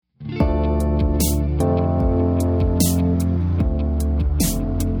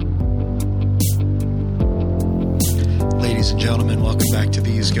gentlemen, welcome back to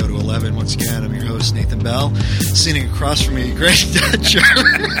These Go to 11. Once again, I'm your host, Nathan Bell. Sitting across from me, Greg Dutcher.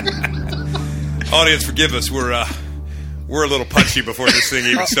 Audience, forgive us. We're a little punchy before this thing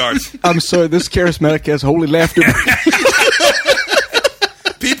even starts. I'm sorry, this charismatic has holy laughter.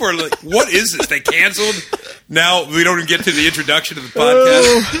 People are like, what is this? They canceled? Now we don't even get to the introduction of the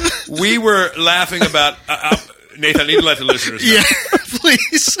podcast. We were laughing about... Nathan, I need to let the listeners know. Yeah,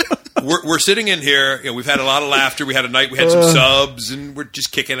 please. We're sitting in here. You know, we've had a lot of laughter. We had a night. We had some subs, and we're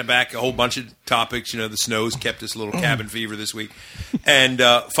just kicking it back. A whole bunch of topics. You know, the snow's kept us a little cabin fever this week. And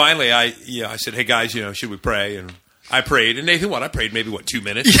finally, I said, "Hey guys, should we pray?" And I prayed. And Nathan, I prayed maybe 2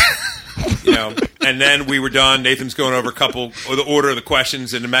 minutes. And then we were done. Nathan's going over the order of the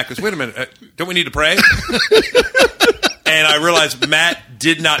questions, and Matt goes, "Wait a minute, don't we need to pray?" And I realized Matt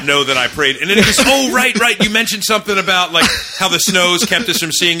did not know that I prayed. And then he goes, "Oh, right. You mentioned something about like how the snow's kept us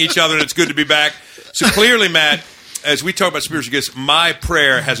from seeing each other, and it's good to be back." So clearly, Matt, as we talk about spiritual gifts, my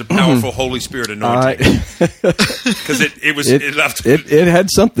prayer has a powerful Holy Spirit anointing because it had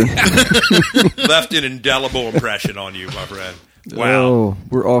something. left an indelible impression on you, my friend. Wow. Oh,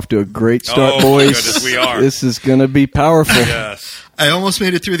 we're off to a great start, boys. My goodness, we are. This is going to be powerful. Yes. I almost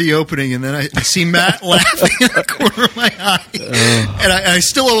made it through the opening, and then I see Matt laughing in the corner of my eye. And I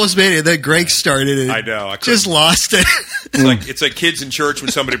still almost made it. Then Greg started it. I know. I just lost it. It's like kids in church when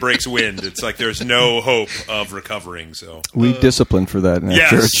somebody breaks wind. It's like there's no hope of recovering. So we discipline for that in our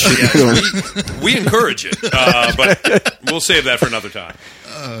church. Yes. We encourage it, but we'll save that for another time.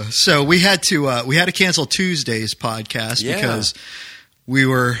 So we had to cancel Tuesday's podcast because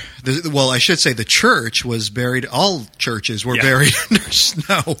I should say the church was buried. All churches were buried under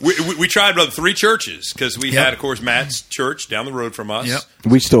snow. We tried about 3 churches because we had, of course, Matt's church down the road from us. Yep.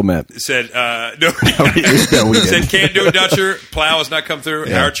 We still met. Said no. We said can't do it, Dutcher. Plow has not come through.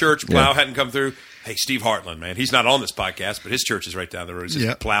 Yeah. Our church, Plow hadn't come through. Hey, Steve Hartland, man, he's not on this podcast, but his church is right down the road.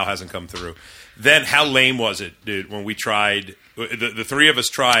 Plow hasn't come through. Then how lame was it, dude, when we tried? The 3 of us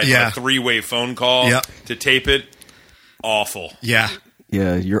tried a 3-way phone call to tape it. Awful. Yeah.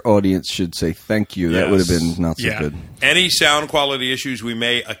 Yeah, your audience should say thank you. That would have been not so good. Any sound quality issues we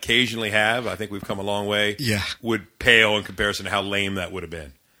may occasionally have, I think we've come a long way, would pale in comparison to how lame that would have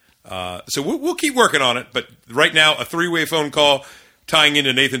been. So we'll keep working on it, but right now, a 3-way phone call tying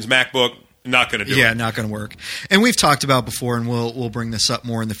into Nathan's MacBook, not going to do it. Yeah, not going to work. And we've talked about before, and we'll bring this up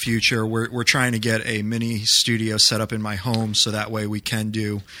more in the future. We're trying to get a mini studio set up in my home so that way we can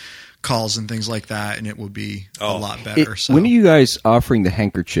do calls and things like that, and it would be a lot better. When are you guys offering the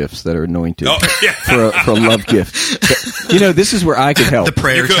handkerchiefs that are anointed for a love gift? This is where I could help. The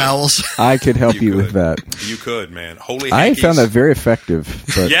prayer towels. I could help you with that. You could, man. Holy I hankies. found that very effective.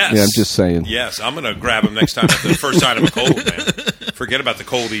 But, I'm just saying. Yes, I'm going to grab them next time at the first sign of a cold, man. Forget about the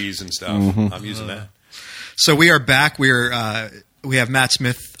coldies and stuff. Mm-hmm. I'm using that. So we are back. We have Matt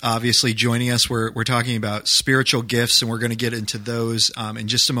Smith obviously joining us. We're talking about spiritual gifts, and we're going to get into those in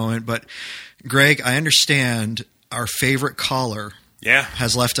just a moment. But Greg, I understand our favorite caller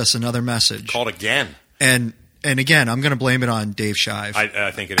has left us another message. Called again. And again, I'm going to blame it on Dave Shive. I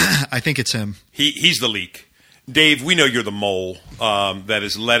think it is. I think it's him. He's the leak. Dave, we know you're the mole that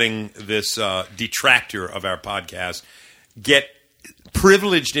is letting this detractor of our podcast get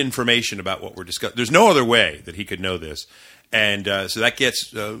privileged information about what we're discussing. There's no other way that he could know this. And so that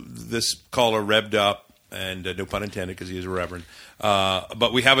gets this caller revved up, and no pun intended because he is a reverend.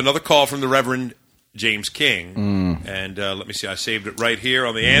 But we have another call from the Reverend James King. And let me see. I saved it right here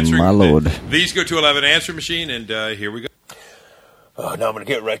on the answering. My Lord. These Go to 11 answer machine, and here we go. Now I'm going to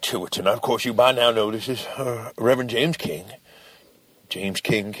get right to it tonight. Of course, you by now know this is Reverend James King. James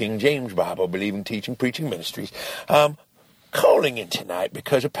King, King James Bible, Believing, Teaching, Preaching Ministries. Calling in tonight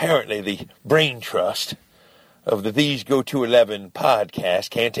because apparently the brain trust of the These Go to 11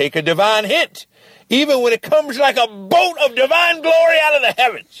 podcast can't take a divine hint, even when it comes like a bolt of divine glory out of the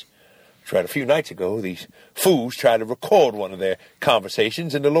heavens. Tried a few nights ago, these fools tried to record one of their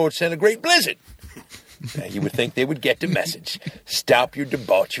conversations, and the Lord sent a great blizzard. Now, you would think they would get the message. Stop your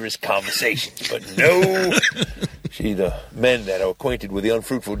debaucherous conversations. But no. See, the men that are acquainted with the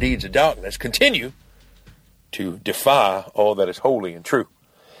unfruitful deeds of darkness continue to defy all that is holy and true.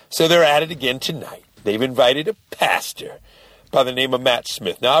 So they're at it again tonight. They've invited a pastor by the name of Matt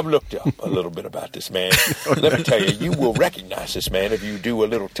Smith. Now, I've looked up a little bit about this man. Let me tell you, you will recognize this man if you do a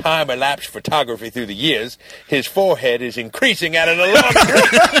little time-elapsed photography through the years. His forehead is increasing at an alarming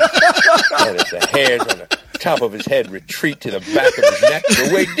rate. And as the hairs on the top of his head retreat to the back of his neck,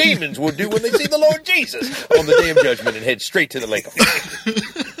 the way demons will do when they see the Lord Jesus on the day of judgment and head straight to the lake of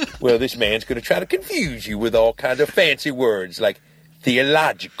fire. Well, this man's going to try to confuse you with all kinds of fancy words like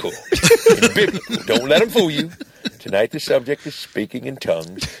theological and biblical. Don't let him fool you. Tonight the subject is speaking in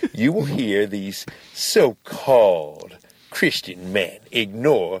tongues. You will hear these so-called Christian men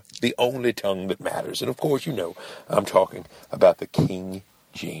ignore the only tongue that matters. And of course, you know, I'm talking about the King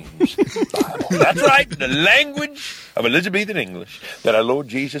James Bible. That's right, the language of Elizabethan English that our Lord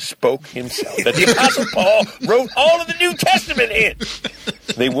Jesus spoke himself, that the Apostle Paul wrote all of the New Testament in.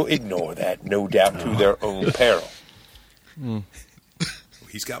 They will ignore that, no doubt, to their own peril.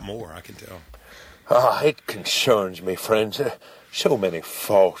 He's got more, I can tell. It concerns me, friends. So many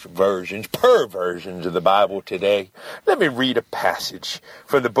false versions, perversions of the Bible today. Let me read a passage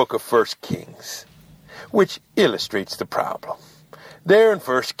from the book of 1 Kings, which illustrates the problem. There in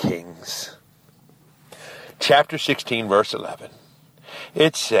 1 Kings, chapter 16, verse 11,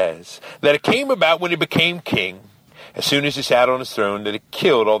 it says that it came about when he became king, as soon as he sat on his throne, that he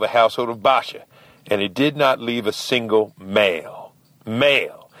killed all the household of Baasha, and he did not leave a single male.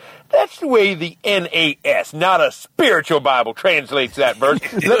 Male. That's the way the NAS, not a spiritual Bible, translates that verse.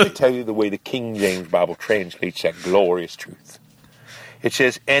 Let me tell you the way the King James Bible translates that glorious truth. It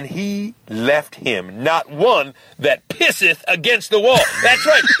says, and he left him not one that pisseth against the wall. That's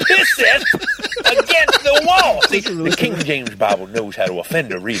right, pisseth against the wall. See, the King James Bible knows how to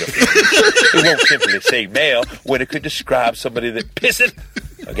offend a reader. It won't simply say male when it could describe somebody that pisseth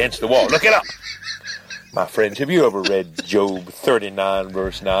against the wall. Look it up. My friends, have you ever read Job 39,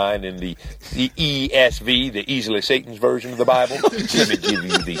 verse 9 in the ESV, the Easily Satan's version of the Bible? Let me give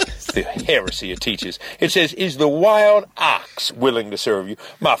you the heresy it teaches. It says, is the wild ox willing to serve you?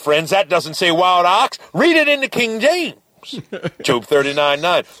 My friends, that doesn't say wild ox. Read it in the King James. Job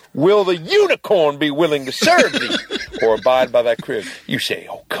 39:9. Will the unicorn be willing to serve thee or abide by thy crib? You say,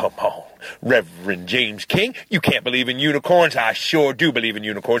 oh, come on, Reverend James King, you can't believe in unicorns. I sure do believe in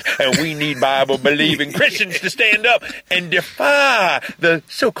unicorns, and we need Bible-believing Christians to stand up and defy the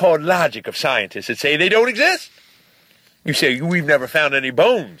so-called logic of scientists that say they don't exist. You say, we've never found any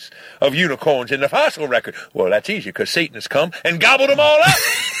bones of unicorns in the fossil record. Well, that's easy, because Satan has come and gobbled them all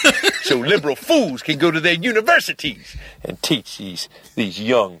up. So liberal fools can go to their universities and teach these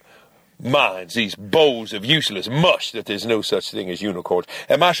young minds, these bowls of useless mush, that there's no such thing as unicorns.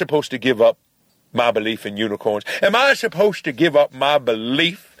 Am I supposed to give up my belief in unicorns? Am I supposed to give up my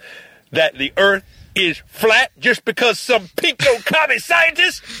belief that the earth is flat just because some pinko commie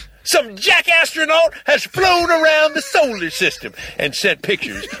scientist, some jack astronaut, has flown around the solar system and sent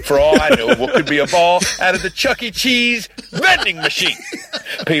pictures, for all I know, what could be a ball out of the Chuck E. Cheese vending machine?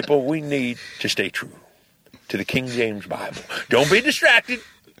 People, we need to stay true to the King James Bible. Don't be distracted.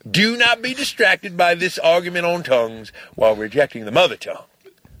 Do not be distracted by this argument on tongues while rejecting the mother tongue.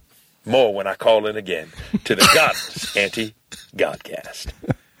 More when I call in again to the Godless Anti-Godcast.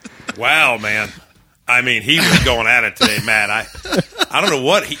 Wow, man. I mean, he was going at it today, Matt. I don't know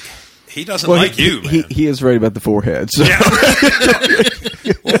what he doesn't like you, man. He is right about the forehead. So. Yeah.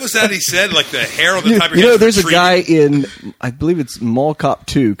 What was that he said? Like the hair on the top of your head? There's a guy in, I believe it's Mall Cop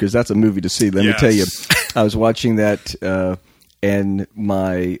 2, because that's a movie to see. Let me tell you, I was watching that, and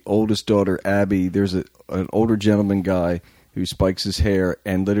my oldest daughter, Abby, there's an older gentleman guy who spikes his hair,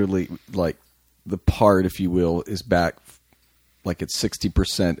 and literally, like, the part, if you will, is back like it's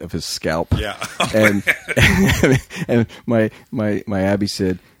 60% of his scalp. Yeah. And my Abby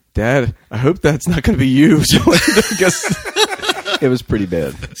said, Dad, I hope that's not going to be you. So I guess it was pretty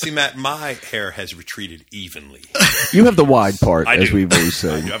bad. See, Matt, my hair has retreated evenly. You have the wide part, as do. we've always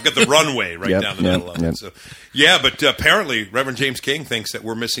said. I've got the runway right down the middle of it. So, yeah, but apparently Reverend James King thinks that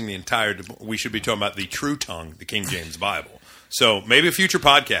we're missing the entire. We should be talking about the true tongue, the King James Bible. So maybe a future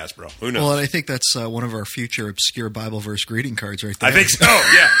podcast, bro. Who knows? Well, and I think that's one of our future obscure Bible verse greeting cards right there. I think so,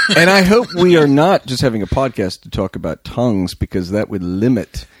 yeah. And I hope we are not just having a podcast to talk about tongues, because that would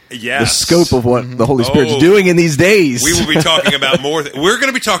limit the scope of what the Holy Spirit's doing in these days. We will be talking about more. We're going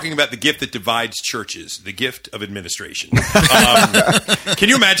to be talking about the gift that divides churches, the gift of administration. Can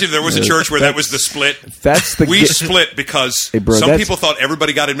you imagine if there was a church where that was the split? We split because some people thought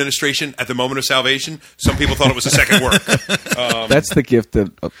everybody got administration at the moment of salvation. Some people thought it was a second work. That's the gift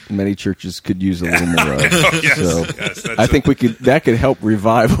that many churches could use a little more of. Yes, I think that could help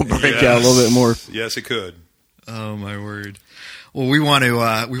revival break out a little bit more. Yes, it could. Oh my word! Well, we want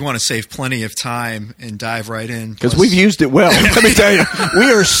to save plenty of time and dive right in, because we've used it well. Let me tell you,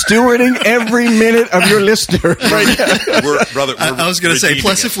 we are stewarding every minute of your listener. Right now. Brother, I was going to say,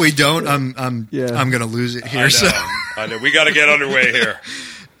 plus if we don't, I'm going to lose it here. I know. We got to get underway here.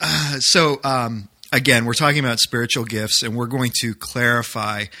 Again, we're talking about spiritual gifts, and we're going to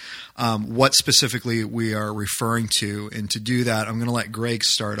clarify what specifically we are referring to. And to do that, I'm going to let Greg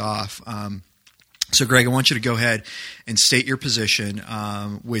start off. So, Greg, I want you to go ahead and state your position,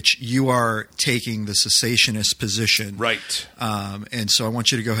 which you are taking the cessationist position. Right. And so I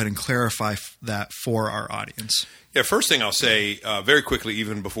want you to go ahead and clarify that for our audience. Yeah, first thing I'll say very quickly,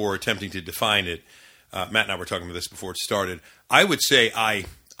 even before attempting to define it, Matt and I were talking about this before it started, I would say I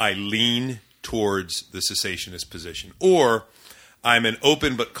lean towards the cessationist position. Or I'm an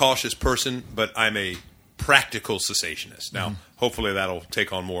open but cautious person, but I'm a practical cessationist. Now, hopefully that'll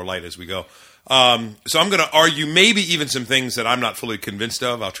take on more light as we go. So I'm going to argue maybe even some things that I'm not fully convinced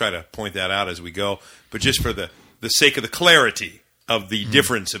of. I'll try to point that out as we go. But just for the sake of the clarity of the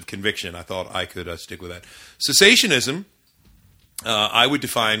difference of conviction, I thought I could stick with that. Cessationism, I would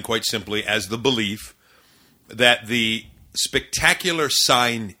define quite simply as the belief that the spectacular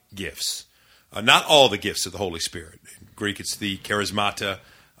sign gifts, not all the gifts of the Holy Spirit. In Greek, it's the charismata,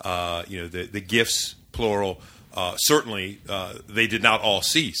 the gifts, plural. Certainly, they did not all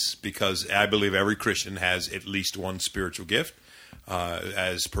cease, because I believe every Christian has at least one spiritual gift,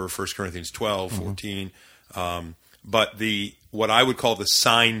 as per 1 Corinthians 12, 14. But what I would call the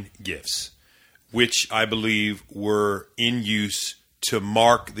sign gifts, which I believe were in use to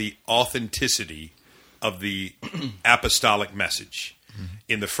mark the authenticity of the apostolic message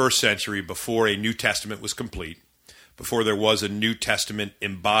in the first century, before a New Testament was complete, before there was a New Testament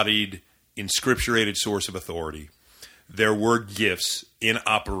embodied, inscripturated source of authority, there were gifts in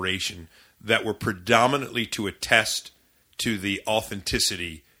operation that were predominantly to attest to the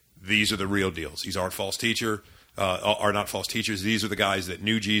authenticity. These are the real deals. These aren't false teachers. Are not false teachers. These are the guys that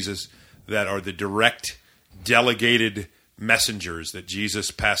knew Jesus, that are the direct delegated messengers that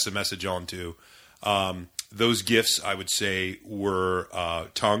Jesus passed the message on to. Those gifts, I would say, were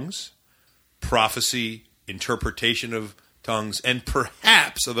tongues, prophecy, interpretation of tongues, and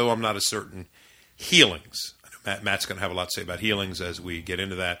perhaps, although I'm not as certain, healings. I know Matt's going to have a lot to say about healings as we get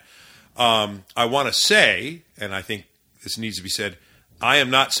into that. I want to say, and I think this needs to be said, I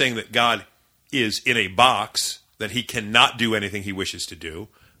am not saying that God is in a box, that he cannot do anything he wishes to do,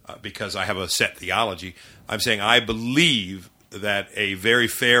 because I have a set theology. I'm saying I believe that a very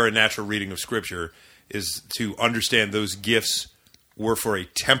fair and natural reading of Scripture is to understand those gifts were for a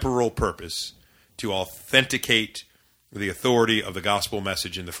temporal purpose, to authenticate the authority of the gospel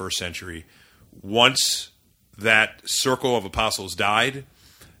message in the first century. Once that circle of apostles died,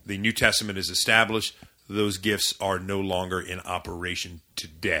 the New Testament is established, those gifts are no longer in operation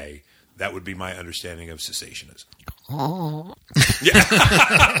today. That would be my understanding of cessationism. Oh. Yeah.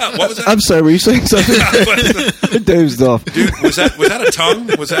 What was that? I'm sorry, were you saying something? I dozed off. Dude, was that a tongue?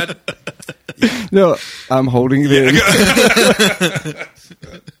 Was that? Yeah. No, I'm holding it in.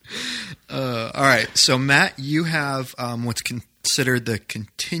 All right. So, Matt, you have what's considered the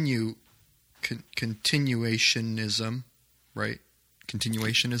continuationism, right?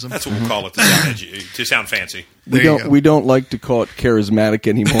 Continuationism. That's what we'll call it to sound fancy. We don't like to call it charismatic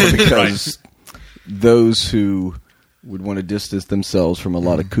anymore, because those who would want to distance themselves from a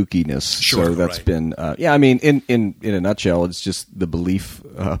lot of kookiness. Sure, so that's been I mean, in a nutshell, it's just the belief.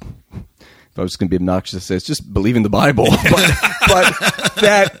 If I was going to be obnoxious to say, it's just believing the Bible. but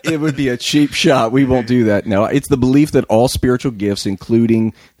that, it would be a cheap shot. We won't do that. No, it's the belief that all spiritual gifts,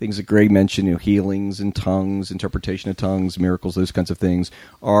 including things that Greg mentioned, healings and tongues, interpretation of tongues, miracles, those kinds of things,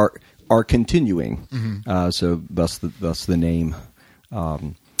 are continuing. So thus the name.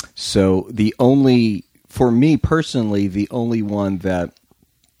 So for me personally, the only one that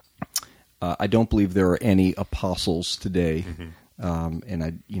I don't believe there are any apostles today. And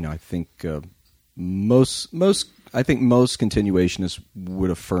I think most continuationists would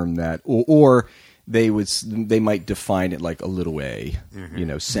affirm that, or they might define it like a little a,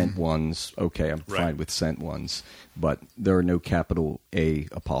 sent ones. Okay, I'm fine with sent ones, but there are no capital A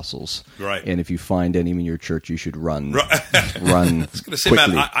apostles. Right. And if you find any in your church, you should run. Run. I was going to say,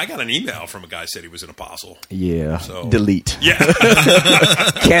 Matt, I got an email from a guy who said he was an apostle. Yeah. So. Delete. Yeah.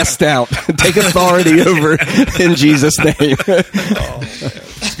 Cast out. Take authority over in Jesus' name. Oh,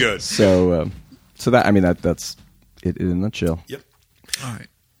 that's good. So that's it in a nutshell. Yep. All right.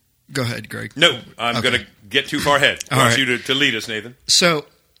 Go ahead, Greg. No, I'm going to get too far ahead. I want you to lead us, Nathan. So,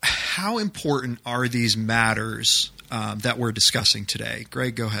 how important are these matters that we're discussing today?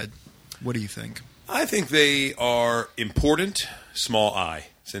 Greg, go ahead. What do you think? I think they are important, small I,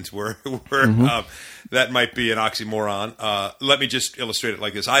 since we're that might be an oxymoron. Let me just illustrate it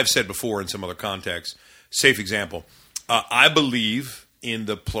like this. I've said before in some other context, safe example, I believe in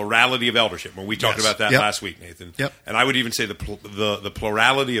the plurality of eldership. When we talked about that last week, Nathan. Yep. And I would even say the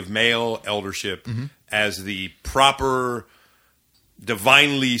plurality of male eldership as the proper,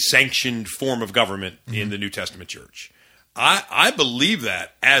 divinely sanctioned form of government in the New Testament church. I believe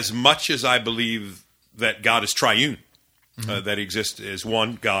that as much as I believe that God is triune, that he exists as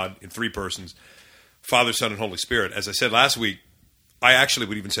one God in three persons, Father, Son, and Holy Spirit. As I said last week, I actually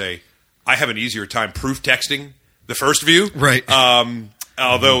would even say I have an easier time proof texting the first view, right?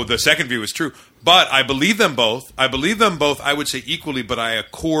 Although the second view is true. But I believe them both. I would say equally, but I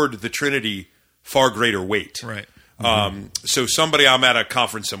accord the Trinity far greater weight. Right. So I'm at a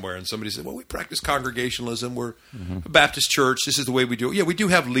conference somewhere, and somebody said, well, we practice congregationalism. We're a Baptist church. This is the way we do it. Yeah, we do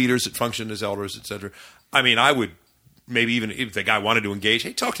have leaders that function as elders, et cetera. I mean, I would maybe even if the guy wanted to engage,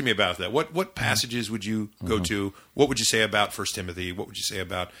 hey, talk to me about that. What passages would you go to? What would you say about 1 Timothy? What would you say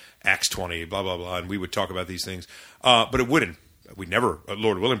about Acts 20, blah, blah, blah. And we would talk about these things. But it wouldn't. We'd never,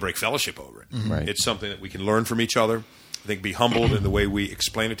 Lord willing, break fellowship over it. Right. It's something that we can learn from each other. I think be humbled in the way we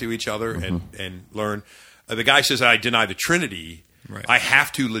explain it to each other and learn. The guy says, I deny the Trinity. Right. I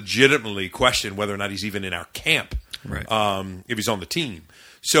have to legitimately question whether or not he's even in our camp, right. If he's on the team.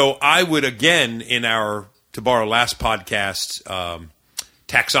 So I would, again, in our, to borrow last podcast's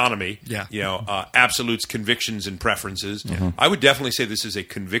taxonomy, absolutes, convictions, and preferences, I would definitely say this is a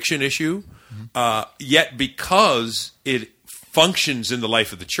conviction issue. Yet because it functions in the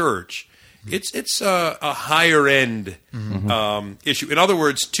life of the church, it's a higher end issue. In other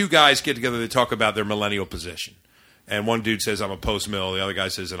words, two guys get together, they talk about their millennial position. And one dude says, I'm a post-mill. The other guy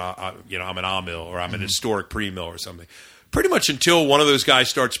says, I'm an a-mill, or I'm an historic pre-mill or something. Pretty much until one of those guys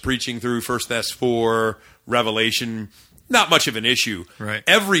starts preaching through 1 Thess 4, Revelation, not much of an issue. Right.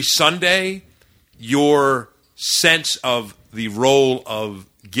 Every Sunday, your sense of the role of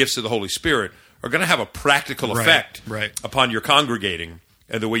gifts of the Holy Spirit are going to have a practical effect upon your congregating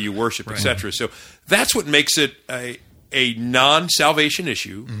and the way you worship, etc. So that's what makes it a non-salvation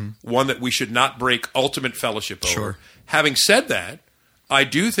issue, one that we should not break ultimate fellowship over. Sure. Having said that, I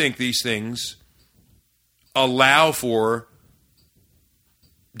do think these things allow for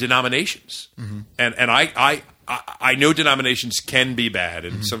denominations. And I know denominations can be bad,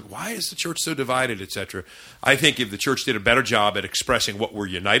 and why is the church so divided, etc. I think if the church did a better job at expressing what we're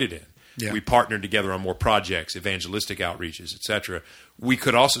united in, we partnered together on more projects, evangelistic outreaches, etc. We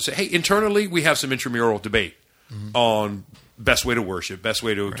could also say, hey, internally we have some intramural debate on best way to worship, best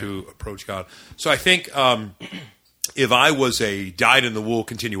way to approach God. So I think if I was a dyed-in-the-wool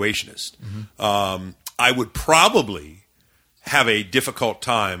continuationist, I would probably have a difficult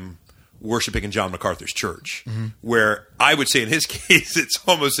time worshiping in John MacArthur's church, where I would say in his case it's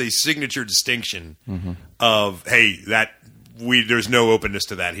almost a signature distinction of, hey, there's no openness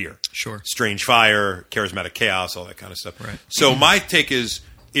to that here. Sure. Strange fire, charismatic chaos, all that kind of stuff. Right. So my take is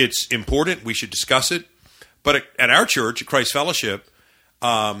it's important. We should discuss it. But at our church, at Christ Fellowship,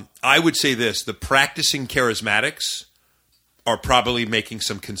 I would say this. The practicing charismatics are probably making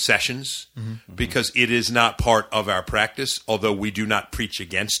some concessions because it is not part of our practice, although we do not preach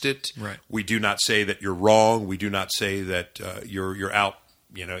against it. Right. We do not say that you're wrong. We do not say that you're out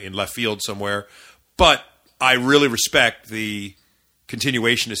in left field somewhere. But I really respect the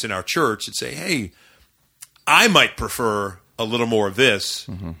continuationists in our church that say, hey, I might prefer a little more of this,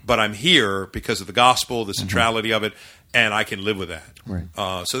 but I'm here because of the gospel, the centrality of it, and I can live with that. Right.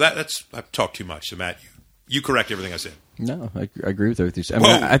 So that's I've talked too much. So Matt, you correct everything I said. No, I agree with everything.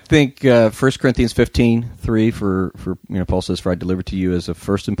 I think 1 Corinthians 15:3 for Paul says, "For I delivered to you as of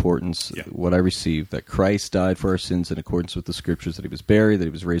first importance what I received, that Christ died for our sins in accordance with the Scriptures, that He was buried, that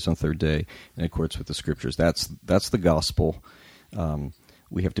He was raised on the third day in accordance with the Scriptures." That's the gospel.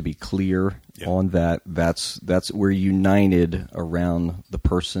 We have to be clear on that. That's we're united around the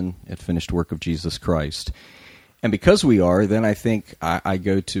person and finished work of Jesus Christ. And because we are, then I think I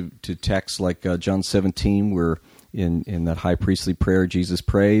go to texts like John 17, where in that high priestly prayer Jesus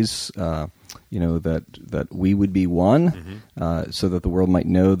prays, that we would be one, so that the world might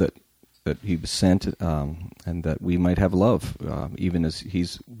know that He was sent, and that we might have love, even as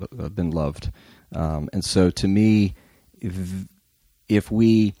He's been loved. And so, to me, as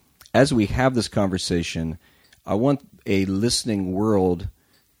we have this conversation, I want a listening world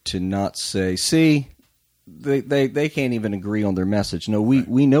to not say, "See, they can't even agree on their message." No,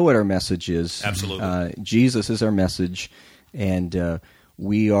 we know what our message is. Absolutely. Jesus is our message, and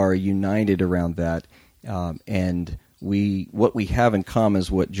we are united around that. And what we have in common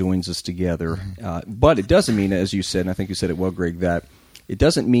is what joins us together. But it doesn't mean, as you said, and I think you said it well, Greg, that it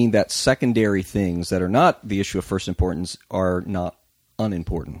doesn't mean that secondary things that are not the issue of first importance are not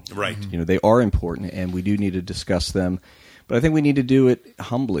unimportant. Right. They are important, and we do need to discuss them. But I think we need to do it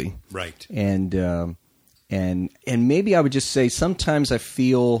humbly. Right. And maybe I would just say sometimes I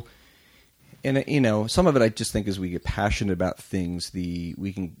feel, and some of it I just think as we get passionate about things, the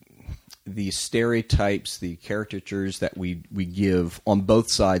the stereotypes, the caricatures that we give on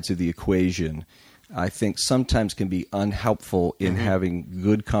both sides of the equation, I think sometimes can be unhelpful in having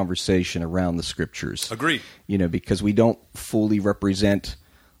good conversation around the Scriptures. Agreed. Because we don't fully represent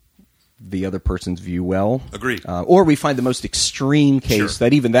the other person's view well. Agreed. Or we find the most extreme case Sure.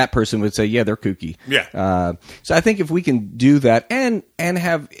 that even that person would say, yeah, they're kooky. Yeah. So I think if we can do that and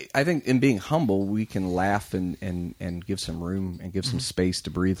have, I think in being humble, we can laugh and give some room and give some space to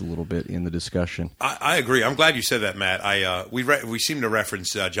breathe a little bit in the discussion. I agree. I'm glad you said that, Matt. We seem to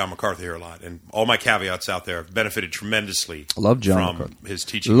reference John MacArthur here a lot, and all my caveats out there have benefited tremendously Love John from MacArthur. his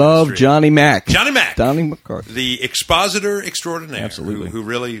teaching. Love ministry. Johnny Mac. Johnny Mac. Johnny MacArthur. The expositor extraordinaire. Absolutely. Who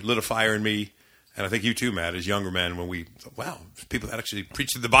really lit a fire in me, and I think you too, Matt, as younger men, when we thought, wow, people that actually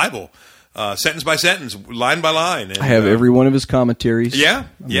preach the Bible, sentence by sentence, line by line. And, I have every one of his commentaries. Yeah,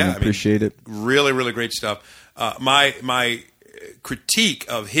 I appreciate it. Really, really great stuff. My critique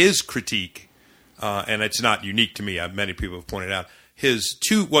of his critique, and it's not unique to me. Many people have pointed out his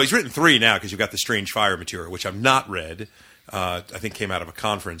two. Well, he's written three now because you've got the Strange Fire material, which I've not read. I think came out of a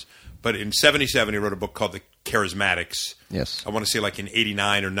conference. But in '77, he wrote a book called The Charismatics. Yes. I want to say like in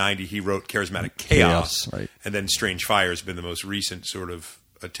 '89 or '90, he wrote Charismatic Chaos. Right. And then Strange Fire has been the most recent sort of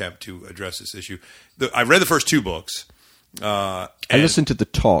attempt to address this issue. I read the first two books. I listened to the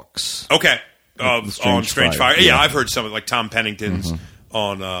talks. Okay. On Strange Fire. Yeah, Yeah. I've heard some of like Tom Pennington's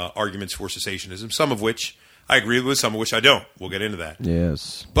on arguments for cessationism, some of which I agree with, some of which I don't. We'll get into that.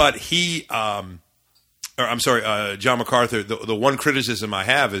 Yes. But John MacArthur, the one criticism I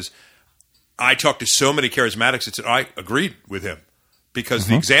have is I talked to so many charismatics that said I agreed with him because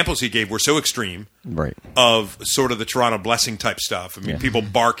the examples he gave were so extreme Right. of sort of the Toronto blessing type stuff. I mean, people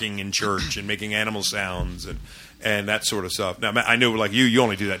barking in church and making animal sounds and that sort of stuff. Now, Matt, I know like you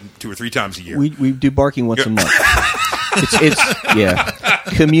only do that 2 or 3 times a year. We do barking once a month.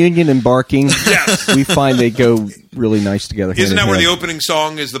 It's communion and barking. Yes. We find they go really nice together. Isn't that hand where in the hand. opening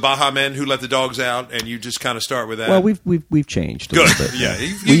song is the Baja Men Who Let the Dogs Out, and you just kind of start with that? Well, we've changed a Good. little bit. Yeah, We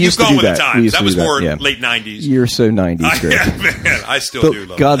you've used to gone do with the that. We times. used That to was do that, more yeah. late 90s. You're so 90s, Greg. Man, I still But do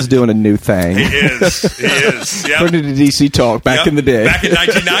love God's doing a new thing. that. He is. He is. Yep. According to DC Talk back Yep. in the day. Back in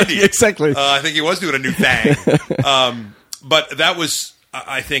 1990. Exactly. I think he was doing a new thing. But that was,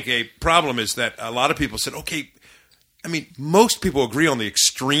 I think, a problem is that a lot of people said, okay, I mean, most people agree on the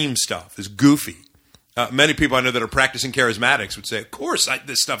extreme stuff is goofy. Many people I know that are practicing charismatics would say, of course,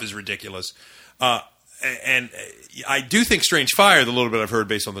 this stuff is ridiculous. And I do think Strange Fire, the little bit I've heard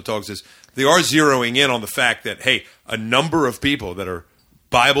based on the talks, is they are zeroing in on the fact that, hey, a number of people that are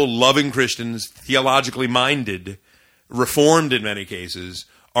Bible-loving Christians, theologically minded, reformed in many cases,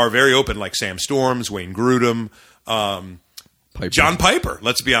 are very open, like Sam Storms, Wayne Grudem, John Piper,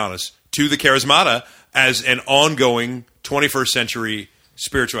 let's be honest, to the charismata as an ongoing 21st century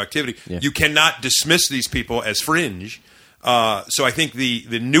spiritual activity. Yeah. You cannot dismiss these people as fringe. So I think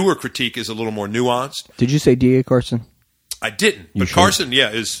the newer critique is a little more nuanced. Did you say D.A. Carson? I didn't. But sure? Carson,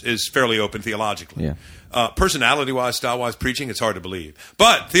 is fairly open theologically. Yeah. Personality-wise, style-wise, preaching, it's hard to believe.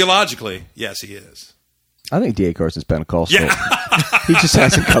 But theologically, yes, he is. I think D.A. Carson's Pentecostal. Yeah. He just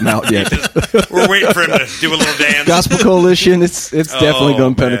hasn't come out yet. We're waiting for him to do a little dance. Gospel Coalition, it's definitely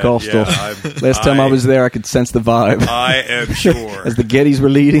going man. Pentecostal. Yeah, Last time I was there, I could sense the vibe. I am sure. As the Gettys were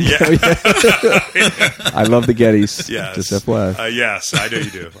leading. Yeah. I love the Gettys. Yes. Just FYI. Yes, I know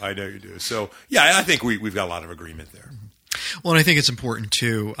you do. I know you do. So, yeah, I think we've got a lot of agreement there. Well, and I think it's important,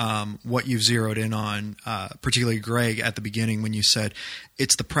 too, what you've zeroed in on, particularly Greg, at the beginning when you said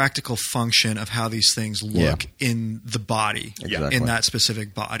it's the practical function of how these things look in the body, Exactly. in that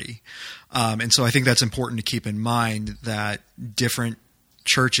specific body. And so I think that's important to keep in mind that different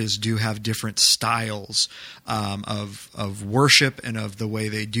churches do have different styles of worship and of the way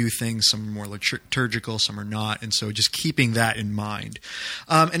they do things. Some are more liturgical, some are not. And so just keeping that in mind.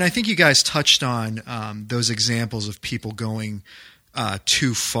 And I think you guys touched on those examples of people going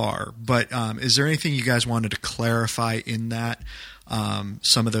too far. But is there anything you guys wanted to clarify in that?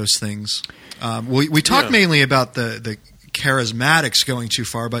 Some of those things. We talked mainly about the charismatics going too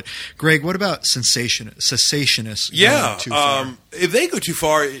far, but Greg, what about cessationists going too far? If they go too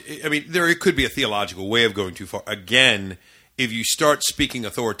far, I mean, there could be a theological way of going too far. Again, if you start speaking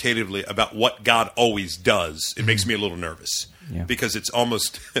authoritatively about what God always does, it makes me a little nervous because it's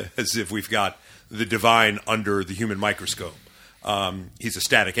almost as if we've got the divine under the human microscope. He's a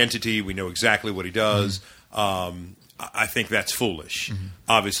static entity. We know exactly what he does. I think that's foolish. Mm-hmm.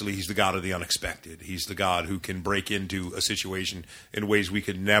 Obviously, he's the God of the unexpected. He's the God who can break into a situation in ways we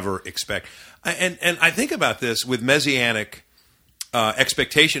could never expect. And I think about this with messianic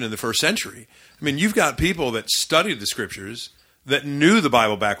expectation in the first century. I mean, you've got people that studied the Scriptures, that knew the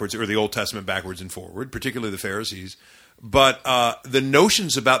Bible backwards or the Old Testament backwards and forward, particularly the Pharisees, but the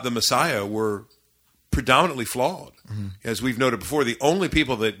notions about the Messiah were predominantly flawed. Mm-hmm. As we've noted before, the only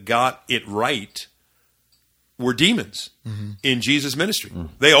people that got it right were demons in Jesus' ministry. Mm-hmm.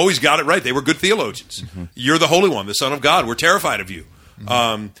 They always got it right. They were good theologians. Mm-hmm. You're the Holy One, the Son of God. We're terrified of you.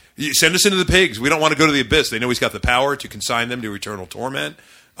 You send us into the pigs. We don't want to go to the abyss. They know he's got the power to consign them to eternal torment.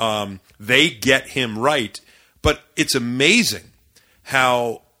 They get him right. But it's amazing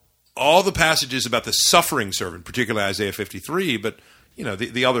how all the passages about the suffering servant, particularly Isaiah 53, but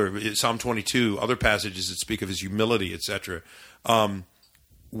the other, Psalm 22, other passages that speak of his humility, etc.,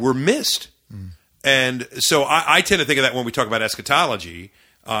 were missed. Mm. And so I tend to think of that when we talk about eschatology.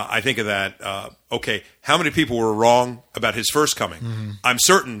 I think of that, okay, how many people were wrong about his first coming? Mm-hmm. I'm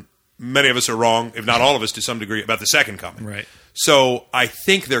certain many of us are wrong, if not all of us to some degree, about the second coming. Right. So I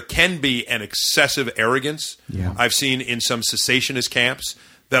think there can be an excessive arrogance. Yeah. I've seen in some cessationist camps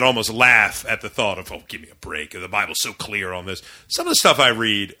that almost laugh at the thought of, oh, give me a break. The Bible's so clear on this. Some of the stuff I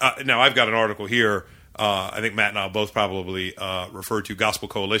read, now I've got an article here, I think Matt and I both probably referred to, Gospel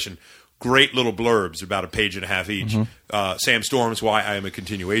Coalition. Great little blurbs, about a page and a half each. Mm-hmm. Tom Schreiner, Why I Am a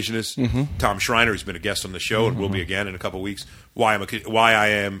Continuationist. Mm-hmm. Tom Schreiner, who's been a guest on the show and will be again in a couple of weeks. Tom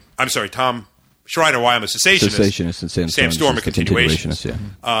Schreiner, Why I'm a Cessationist. Cessationist and Sam Storm, a Continuationist. Yeah.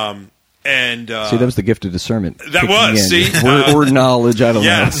 See, that was the gift of discernment. That was, see? Or knowledge, I don't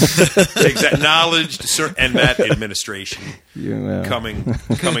know. Exact knowledge, and that administration coming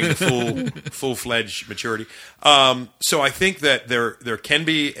to full-fledged maturity. So I think that there can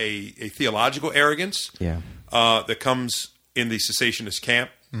be a theological arrogance that comes in the cessationist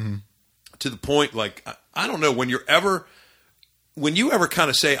camp to the point, like, I don't know, when you ever kind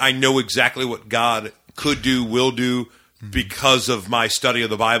of say, I know exactly what God could do, will do, because of my study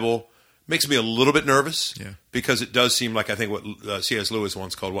of the Bible, makes me a little bit nervous because it does seem like, I think, what C.S. Lewis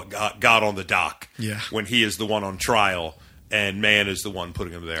once called God on the dock, when he is the one on trial and man is the one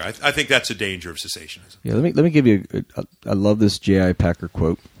putting him there. I think that's a danger of cessationism. Yeah, let me give you I love this J.I. Packer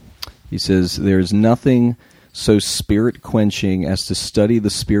quote. He says, "There's nothing so spirit-quenching as to study the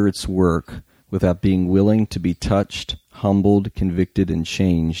Spirit's work without being willing to be touched, humbled, convicted, and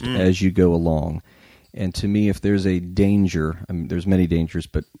changed as you go along." And to me, if there's a danger, I mean, there's many dangers,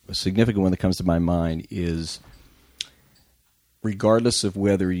 but a significant one that comes to my mind is, regardless of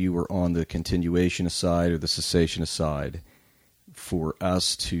whether you were on the continuationist side or the cessationist side, for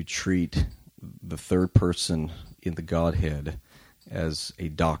us to treat the third person in the Godhead as a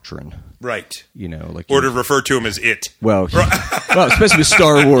doctrine. Right. Like or to refer to him as it. Well, especially with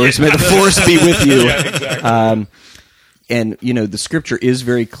Star Wars, may the Force be with you. Yeah, exactly. And, the Scripture is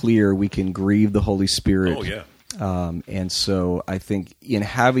very clear. We can grieve the Holy Spirit. Oh, yeah. And so I think in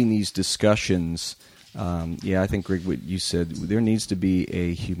having these discussions, I think, Greg, what you said, there needs to be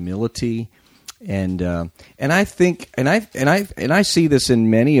a humility. And I think, and I see this in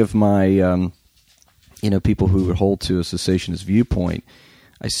many of my, people who hold to a cessationist viewpoint.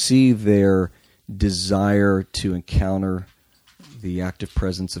 I see their desire to encounter the active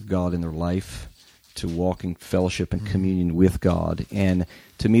presence of God in their life, to walk in fellowship and communion with God. And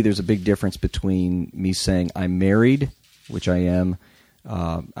to me, there's a big difference between me saying I'm married, which I am,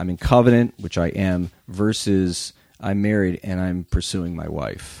 I'm in covenant, which I am, versus I'm married and I'm pursuing my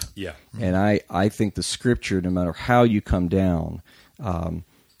wife. Yeah. And I think the Scripture, no matter how you come down,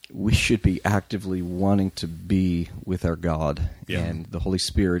 we should be actively wanting to be with our God. Yeah. And the Holy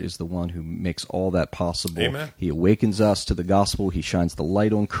Spirit is the one who makes all that possible. Amen. He awakens us to the gospel. He shines the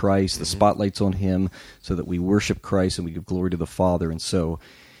light on Christ, the spotlight's on Him, so that we worship Christ and we give glory to the Father. And so,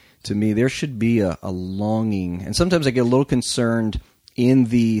 to me, there should be a longing. And sometimes I get a little concerned in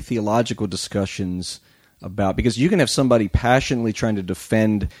the theological discussions about, because you can have somebody passionately trying to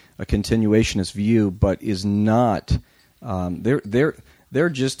defend a continuationist view, but is not, they're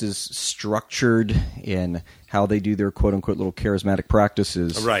just as structured in how they do their quote unquote little charismatic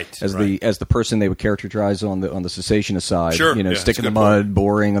practices, as the person they would characterize on the cessationist side. Sure. Stick in the mud,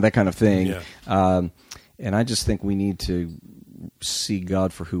 boring, that kind of thing. Yeah. And I just think we need to see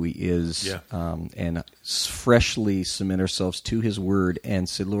God for who He is, and freshly submit ourselves to His Word and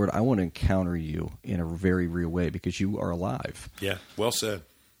say, Lord, I want to encounter You in a very real way because You are alive. Yeah, well said.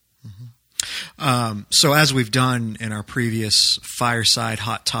 Mm-hmm. So as we've done in our previous Fireside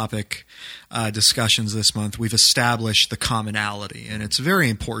Hot Topic discussions this month, we've established the commonality, and it's very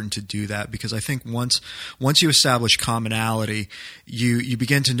important to do that because I think once you establish commonality, you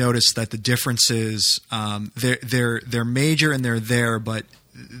begin to notice that the differences they're major and they're there, but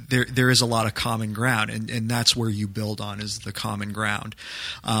there is a lot of common ground, and that's where you build on, is the common ground.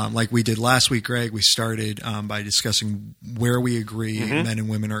 Like we did last week, Greg, we started by discussing where we agree men and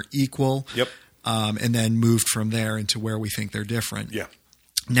women are equal. Yep. And then moved from there into where we think they're different. Yeah.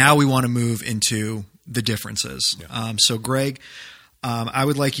 Now we want to move into the differences. Yeah. So, Greg, I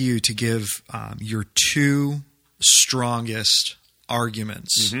would like you to give your two strongest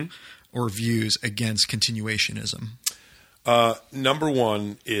arguments or views against continuationism. Number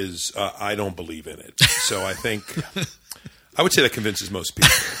one is I don't believe in it. So I think I would say that convinces most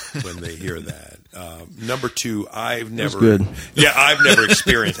people when they hear that. Number two, I've never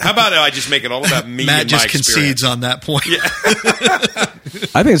experienced. How about I just make it all about me? Matt and just my concedes on that point. Yeah.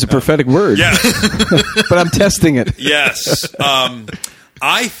 I think it's a prophetic word. Yes. But I'm testing it. Yes.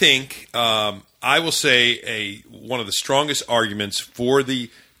 I think I will say one of the strongest arguments for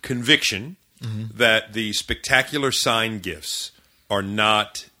the conviction that the spectacular sign gifts are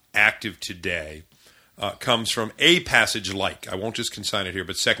not active today comes from a passage I won't just consign it here,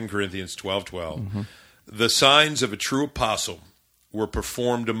 but 2 Corinthians 12:12. The signs of a true apostle were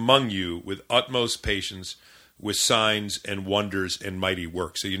performed among you with utmost patience, with signs and wonders and mighty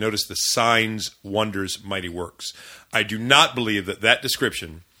works. So you notice the signs, wonders, mighty works. I do not believe that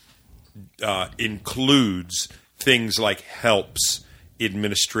description includes things like helps,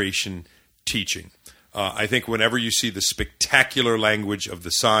 administration, teaching. I think whenever you see the spectacular language of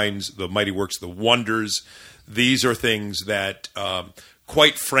the signs, the mighty works, the wonders, these are things that,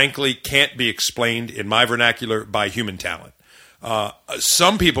 quite frankly, can't be explained in my vernacular by human talent.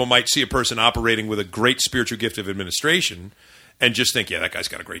 Some people might see a person operating with a great spiritual gift of administration and just think, yeah, that guy's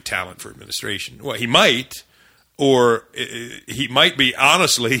got a great talent for administration. Well, he might, or he might be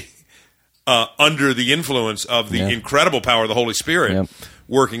honestly under the influence of the incredible power of the Holy Spirit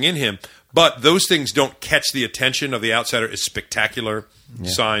working in him. But those things don't catch the attention of the outsider as spectacular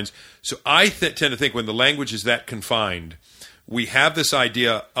signs. So I tend to think when the language is that confined, we have this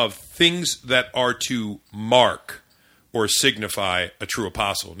idea of things that are to mark or signify a true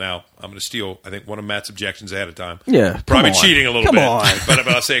apostle. Now, I'm going to steal, I think, one of Matt's objections ahead of time. Yeah, probably cheating a little bit. On. But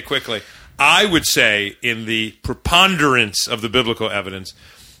I'll say it quickly. I would say in the preponderance of the biblical evidence,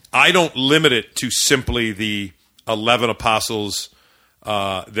 I don't limit it to simply the 11 apostles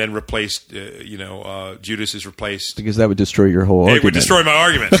then replaced, Judas is replaced. Because that would destroy your whole argument. It would destroy my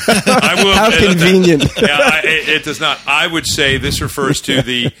argument. I will, How convenient. It does not. I would say this refers to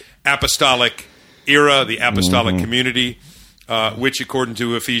the apostolic era, the apostolic community, which according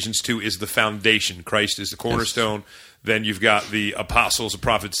to Ephesians 2 is the foundation. Christ is the cornerstone. Then you've got the apostles and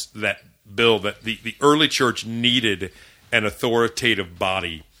prophets that build that. The early church needed an authoritative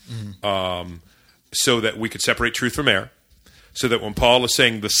body so that we could separate truth from error. So that when Paul is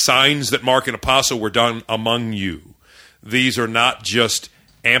saying the signs that mark an apostle were done among you, these are not just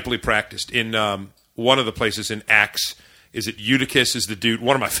amply practiced. In one of the places in Acts, is it Eutychus is the dude,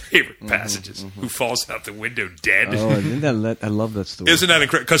 one of my favorite passages, who falls out the window dead. Oh, I love that story. Isn't that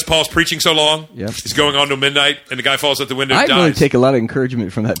incredible? Because Paul's preaching so long. Yep. He's going on till midnight, and the guy falls out the window and dies. I really take a lot of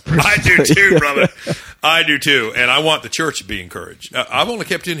encouragement from that person. I do too, brother. I do too. And I want the church to be encouraged. I've only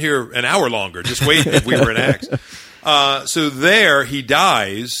kept in here an hour longer, just waiting if we were in Acts. So there he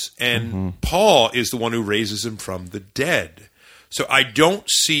dies, and Paul is the one who raises him from the dead. So I don't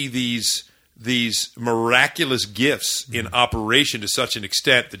see these miraculous gifts in operation to such an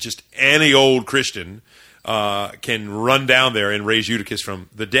extent that just any old Christian can run down there and raise Eutychus from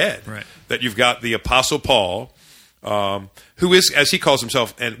the dead. Right. That you've got the Apostle Paul, who is, as he calls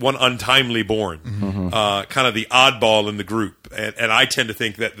himself, one untimely born, kind of the oddball in the group. And I tend to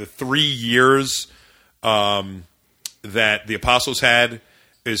think that the 3 years that the apostles had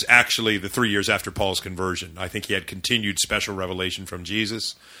is actually the 3 years after Paul's conversion. I think he had continued special revelation from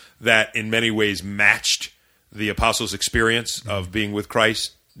Jesus that in many ways matched the apostles' experience of being with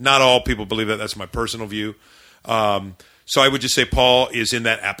Christ. Not all people believe that. That's my personal view. So I would just say Paul is in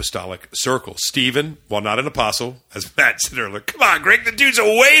that apostolic circle. Stephen, while not an apostle, as Matt said earlier, come on, Greg, the dude's a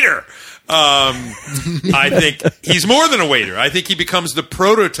waiter. I think he's more than a waiter. I think he becomes the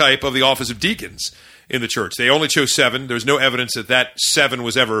prototype of the office of deacons in the church. They only chose 7. There's no evidence that 7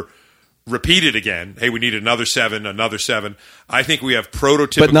 was ever repeated again. Hey, we need another 7, another 7. I think we have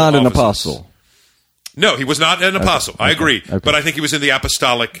prototypical But not an offices. apostle. No, he was not an apostle. Okay. I agree. Okay. But I think he was in the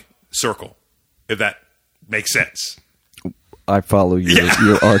apostolic circle, if that makes sense. I follow your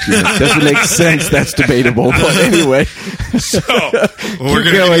argument. Doesn't make sense. That's debatable. But anyway. So we're going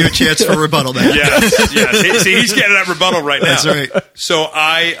to give you a chance for rebuttal now. yes. See, he's getting that rebuttal right now. That's right. So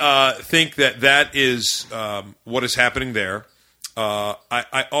I think that is what is happening there.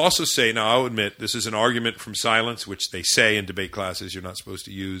 I also say, now I'll admit, this is an argument from silence, which they say in debate classes you're not supposed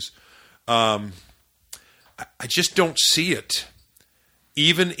to use. I just don't see it.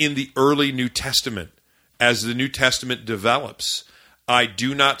 Even in the early New Testament, as the New Testament develops, I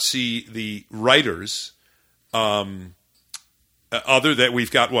do not see the writers, other that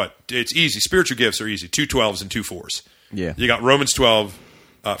we've got what? It's easy. Spiritual gifts are easy. 2 12s and 2 4s. Yeah. You got Romans 12,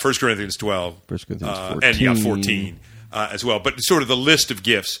 1 Corinthians 12, 1 Corinthians 14. and you got 14 as well. But sort of the list of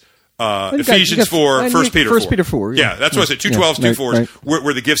gifts. Ephesians 4, 1 Peter 4. 1 Peter 4. Yeah, that's what I said. 2 12s, 2 4s, right.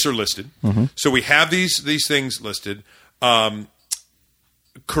 where the gifts are listed. Mm-hmm. So we have these things listed.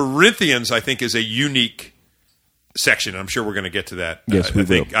 Corinthians, I think, is a unique section. I'm sure we're going to get to that. Yes, we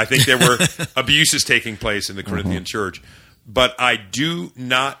will. I think there were abuses taking place in the Corinthian church. But I do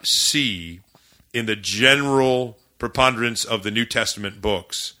not see in the general preponderance of the New Testament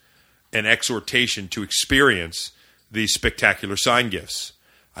books an exhortation to experience these spectacular sign gifts.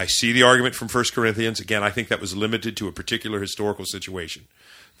 I see the argument from 1 Corinthians. Again, I think that was limited to a particular historical situation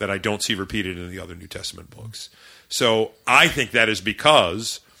that I don't see repeated in the other New Testament books. So I think that is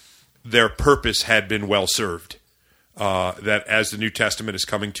because their purpose had been well served. That as the New Testament is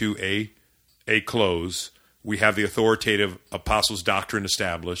coming to a close, we have the authoritative apostles' doctrine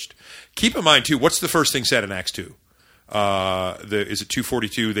established. Keep in mind, too, what's the first thing said in Acts 2? Is it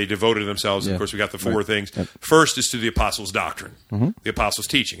 2:42? They devoted themselves. Yeah. Of course, we got the four Right. things. Yep. First is to the apostles' doctrine, the apostles'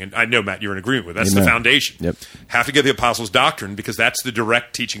 teaching. And I know, Matt, you're in agreement with that. That's Amen. the foundation. Yep. Have to get the apostles' doctrine because that's the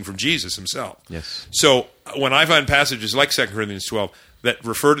direct teaching from Jesus himself. Yes. So when I find passages like 2 Corinthians 12 that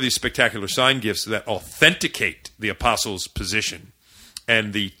refer to these spectacular sign gifts that authenticate the apostles' position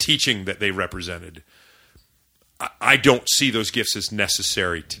and the teaching that they represented, I don't see those gifts as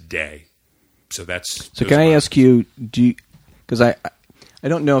necessary today. So that's. So can I ask you, because I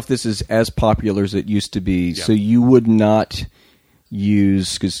don't know if this is as popular as it used to be, Yeah. so you would not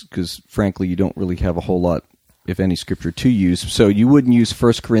use, because frankly you don't really have a whole lot, if any, scripture to use, so you wouldn't use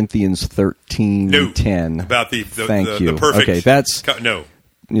 1 Corinthians 13:10. About the Thank the, you. the perfect. Okay, that's no.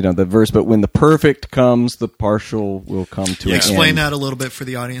 The verse, but when the perfect comes, the partial will come to an Explain end. that a little bit for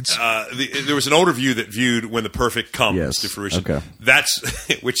the audience. There was an older view that viewed when the perfect comes Yes. to fruition. Okay. That's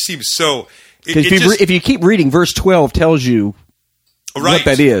which seems so. If you keep reading, verse 12 tells you what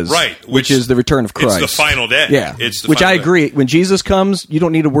that is, right? Which is the return of Christ. It's the final day. Yeah, it's the which I final day. agree. When Jesus comes, you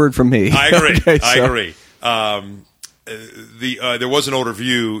don't need a word from me. I agree. Okay, I so- agree. There was an older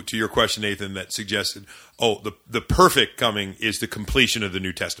view to your question, Nathan, that suggested, the perfect coming is the completion of the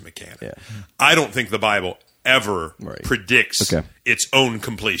New Testament canon. Yeah. I don't think the Bible ever Right. predicts Okay. its own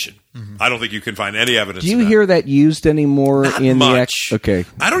completion. I don't think you can find any evidence. Do you of that. hear that used anymore Not in much. the okay?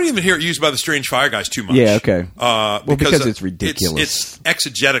 I don't even hear it used by the Strange Fire guys too much. Yeah, okay. Because because it's ridiculous. It's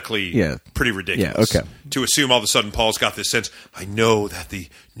exegetically Yeah. pretty ridiculous. Yeah, okay. To assume all of a sudden Paul's got this sense, I know that the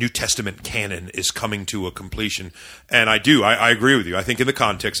New Testament canon is coming to a completion. And I do. I agree with you. I think in the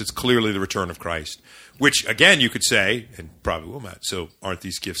context, it's clearly the return of Christ. Which, again, you could say, and probably will, Matt, so aren't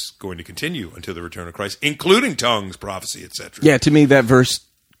these gifts going to continue until the return of Christ, including tongues, prophecy, etc.? Yeah, to me that verse,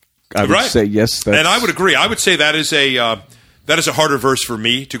 I would say yes. That's, And I would agree. I would say that is a harder verse for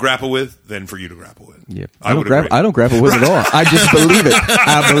me to grapple with than for you to grapple with. Yeah, I would agree. I don't grapple with it at all. I just believe it.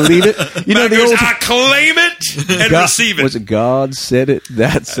 I believe it. Matt goes, I claim it and God, receive it. Was it God said it?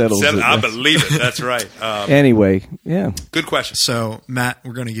 That settles it. I believe it. That's right. Anyway, yeah. Good question. So, Matt,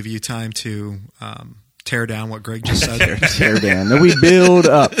 we're going to give you time to tear down what Greg just said. Tear down. No, we build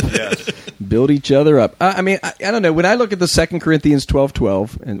up. Yes. Build each other up. I mean, I don't know. When I look at the 2 Corinthians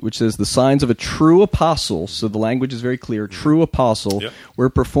 12:12, which says the signs of a true apostle, so the language is very clear, true apostle, Yep. were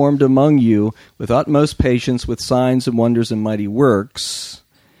performed among you with utmost patience, with signs and wonders and mighty works.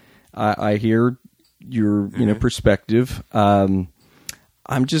 I hear your perspective. I'm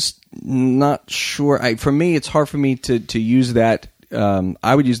just not sure. For me, it's hard for me to use that.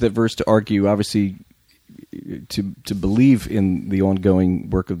 I would use that verse to argue, obviously, to believe in the ongoing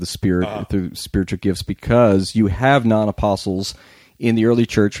work of the Spirit through spiritual gifts, because you have non-apostles in the early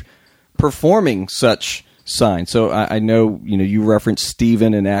church performing such signs. So I know you referenced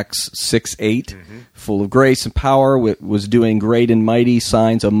Stephen in Acts 6:8, full of grace and power, was doing great and mighty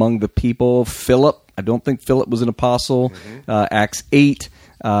signs among the people. Philip, I don't think Philip was an apostle. Acts 8.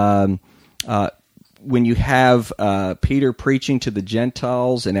 When you have Peter preaching to the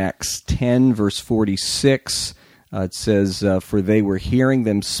Gentiles in Acts 10, verse 46, It says, for they were hearing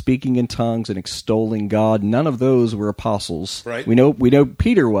them speaking in tongues and extolling God. None of those were apostles. Right. We know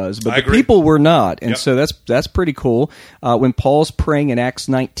Peter was, but I the agree. people were not. And Yep. so that's pretty cool. When Paul's praying in Acts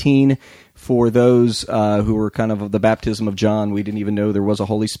 19 for those who were kind of the baptism of John, we didn't even know there was a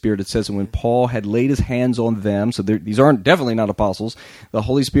Holy Spirit. It says, and when Paul had laid his hands on them, so these aren't definitely not apostles, the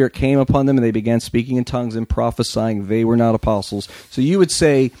Holy Spirit came upon them and they began speaking in tongues and prophesying. They were not apostles. So you would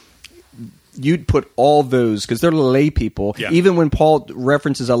say, you'd put all those, because they're lay people. Yeah. Even when Paul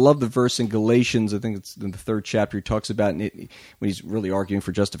references, I love the verse in Galatians, I think it's in the 3rd chapter, he talks about it when he's really arguing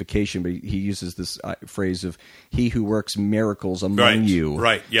for justification, but he uses this phrase of, he who works miracles among Right. you.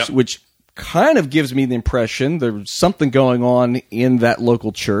 Right, yep. Which kind of gives me the impression there's something going on in that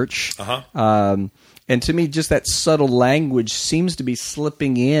local church. Uh-huh. And to me, just that subtle language seems to be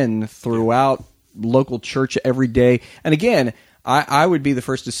slipping in throughout local church every day. And again, I would be the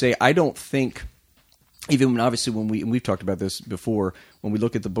first to say, I don't think, even when obviously and we've talked about this before, when we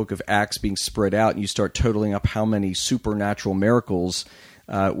look at the book of Acts being spread out and you start totaling up how many supernatural miracles,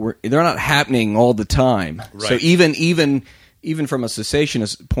 they're not happening all the time. Right. So even from a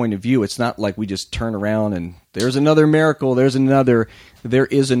cessationist point of view, it's not like we just turn around and there's another miracle, there's another. There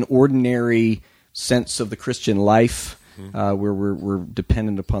is an ordinary sense of the Christian life where we're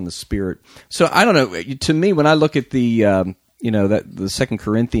dependent upon the Spirit. So I don't know. To me, when I look at the the 2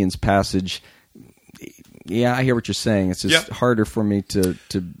 Corinthians passage, yeah, I hear what you're saying. It's just harder for me to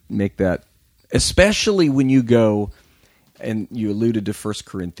make that, especially when you go, and you alluded to 1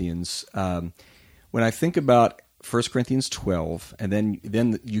 Corinthians. When I think about 1 Corinthians 12, and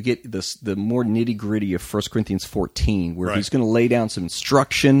then you get the more nitty-gritty of 1 Corinthians 14, where Right. he's going to lay down some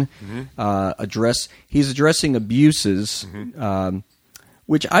instruction, he's addressing abuses,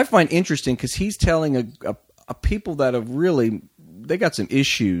 which I find interesting because he's telling a people that have really, they got some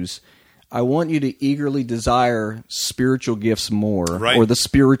issues. I want you to eagerly desire spiritual gifts more, Right. or the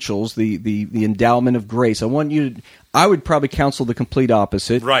spirituals, the endowment of grace. I would probably counsel the complete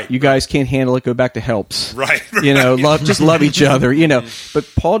opposite. Right. You guys can't handle it, go back to helps. Right. Love each other, But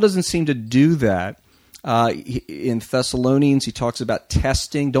Paul doesn't seem to do that. In Thessalonians, he talks about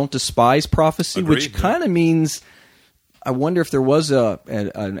testing. Don't despise prophecy, Agreed, which yeah. kind of means, I wonder if there was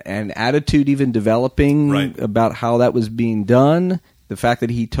an attitude even developing Right. about how that was being done. The fact that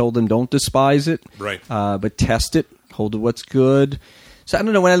he told them don't despise it, Right. but test it, hold to what's good. So I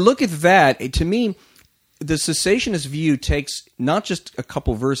don't know. When I look at that, to me, the cessationist view takes not just a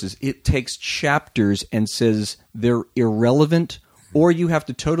couple verses; it takes chapters and says they're irrelevant, or you have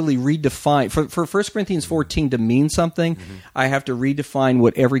to totally redefine. For 1 Corinthians 14 to mean something, I have to redefine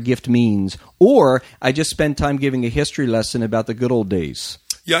what every gift means, or I just spend time giving a history lesson about the good old days.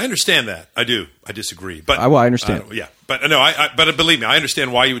 Yeah, I understand that. I do. I disagree, but I understand. But no, but believe me, I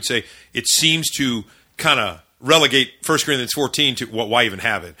understand why you would say it seems to kind of relegate 1 Corinthians 14 to why even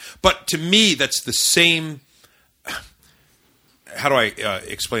have it. But to me, that's the same. How do I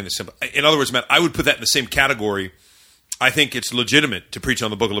explain this simply? In other words, Matt, I would put that in the same category. I think it's legitimate to preach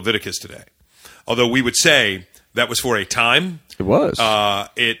on the book of Leviticus today, although we would say that was for a time. It was.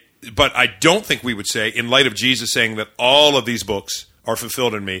 But I don't think we would say, in light of Jesus saying that all of these books are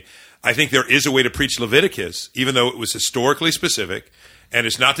fulfilled in me, I think there is a way to preach Leviticus, even though it was historically specific and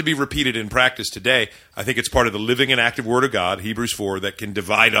it's not to be repeated in practice today. I think it's part of the living and active Word of God, Hebrews 4, that can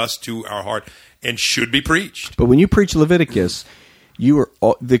divide us to our heart and should be preached. But when you preach Leviticus, you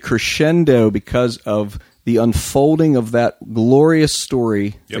are the crescendo because of the unfolding of that glorious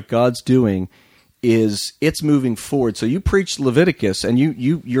story that God's doing. It's moving forward. So you preach Leviticus, and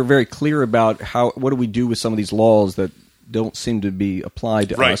you're very clear about what do we do with some of these laws that don't seem to be applied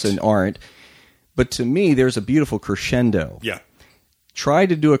to us and aren't. But to me, there's a beautiful crescendo. Yeah. Try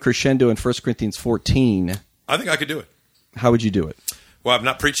to do a crescendo in 1 Corinthians 14. I think I could do it. How would you do it? Well, I've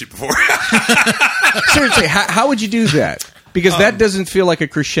not preached it before. Seriously, how would you do that? Because that doesn't feel like a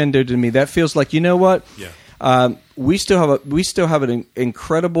crescendo to me. That feels like, you know what? Yeah. We still have an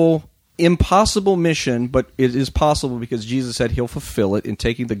incredible, impossible mission, but it is possible because Jesus said He'll fulfill it in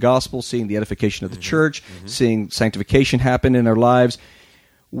taking the gospel, seeing the edification of the church, seeing sanctification happen in our lives.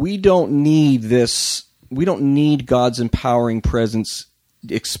 We don't need this. We don't need God's empowering presence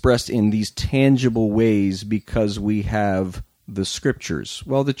expressed in these tangible ways because we have the Scriptures.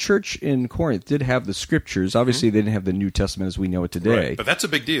 Well, the church in Corinth did have the Scriptures. Obviously, they didn't have the New Testament as we know it today. Right. But that's a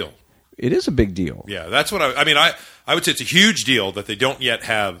big deal. It is a big deal. Yeah, that's what I mean, I would say it's a huge deal that they don't yet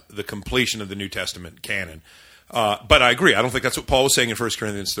have the completion of the New Testament canon. But I agree. I don't think that's what Paul was saying in 1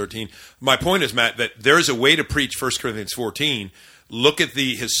 Corinthians 13. My point is, Matt, that there is a way to preach 1 Corinthians 14 look at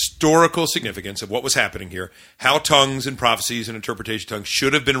the historical significance of what was happening here, how tongues and prophecies and interpretation of tongues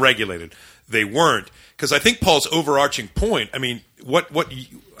should have been regulated. They weren't. Because I think Paul's overarching point, what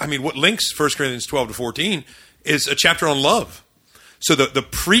links 1 Corinthians 12 to 14 is a chapter on love. So the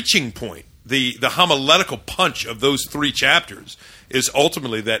preaching point, the homiletical punch of those 3 chapters is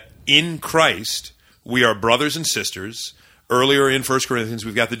ultimately that in Christ we are brothers and sisters. Earlier in 1 Corinthians,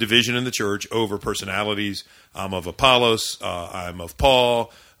 we've got the division in the church over personalities. I'm of Apollos. I'm of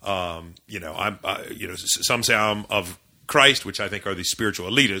Paul. Some say I'm of Christ, which I think are the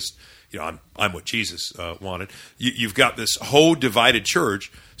spiritual elitists. I'm what Jesus wanted. You've got this whole divided church.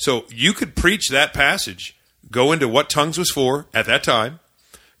 So you could preach that passage, go into what tongues was for at that time,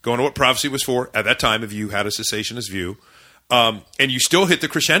 go into what prophecy was for at that time if you had a cessationist view, and you still hit the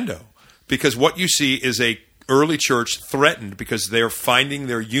crescendo. Because what you see is a early church threatened because they're finding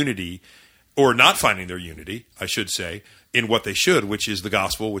their unity, or not finding their unity, I should say, in what they should, which is the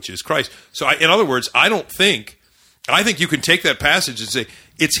gospel, which is Christ. So in other words, I think you can take that passage and say,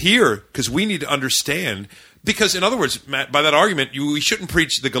 it's here because we need to understand. Because in other words, Matt, by that argument, we shouldn't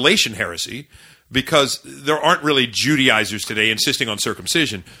preach the Galatian heresy because there aren't really Judaizers today insisting on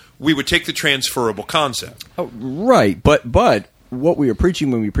circumcision. We would take the transferable concept. Oh, right, but what we are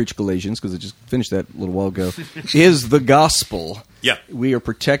preaching when we preach Galatians, because I just finished that a little while ago, is the gospel. Yeah. We are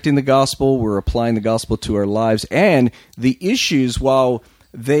protecting the gospel. We're applying the gospel to our lives. And the issues, while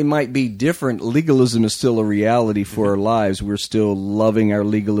they might be different, legalism is still a reality for our lives. We're still loving our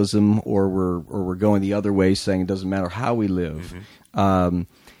legalism, or we're going the other way, saying it doesn't matter how we live.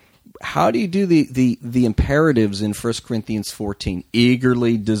 How do you do the imperatives in 1 Corinthians 14?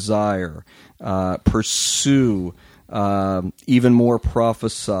 Eagerly desire, pursue, even more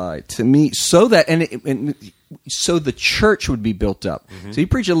prophesy, to me, so that so the church would be built up. So you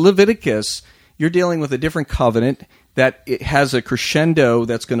preach a Leviticus, you're dealing with a different covenant that it has a crescendo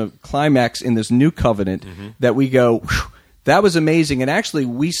that's going to climax in this new covenant that we go, whew, that was amazing. And actually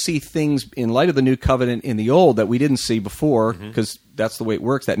we see things in light of the new covenant in the old that we didn't see before, because that's the way it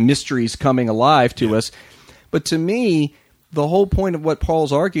works. That mystery is coming alive to us. But to me, the whole point of what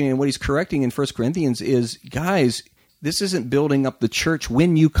Paul's arguing and what he's correcting in 1 Corinthians is, guys, this isn't building up the church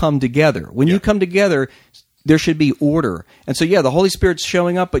when you come together. When you come together, there should be order. And so, the Holy Spirit's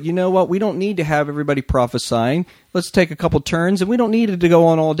showing up, but you know what? We don't need to have everybody prophesying. Let's take a couple turns, and we don't need it to go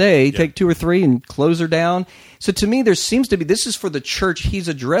on all day. Take 2 or 3 and close her down. So to me, there seems to be, this is for the church. He's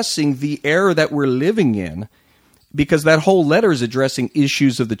addressing the error that we're living in, because that whole letter is addressing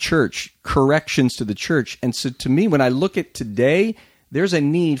issues of the church, corrections to the church. And so to me, when I look at today, there's a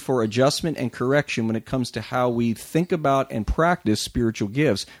need for adjustment and correction when it comes to how we think about and practice spiritual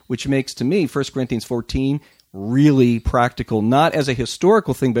gifts, which makes, to me, 1 Corinthians 14 really practical, not as a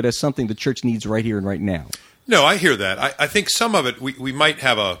historical thing, but as something the church needs right here and right now. No, I hear that. I think some of it, we might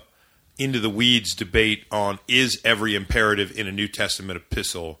have a into-the-weeds debate on, is every imperative in a New Testament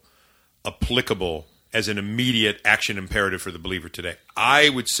epistle applicable as an immediate action imperative for the believer today? I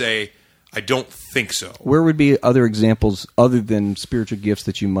would say I don't think so. Where would be other examples other than spiritual gifts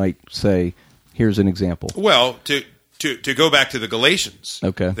that you might say, here's an example? Well, to go back to the Galatians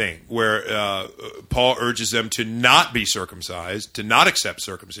thing, where Paul urges them to not be circumcised, to not accept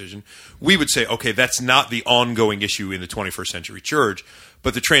circumcision, we would say, okay, that's not the ongoing issue in the 21st century church,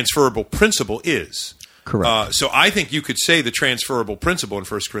 but the transferable principle is. Correct. So I think you could say the transferable principle in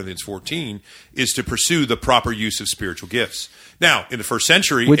 1 Corinthians 14 is to pursue the proper use of spiritual gifts. Now, in the first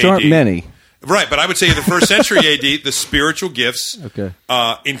century which AD, aren't many. Right, but I would say in the first century AD, the spiritual gifts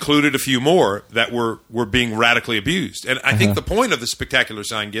included a few more that were being radically abused. And I think the point of the spectacular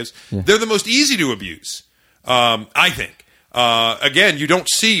sign gifts, they're the most easy to abuse, I think. Again, you don't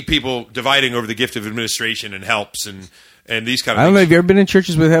see people dividing over the gift of administration and helps and these kind of things. I don't know, have you ever been in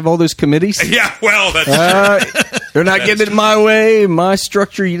churches where they have all those committees? Yeah, well, that's they're not getting it my way, my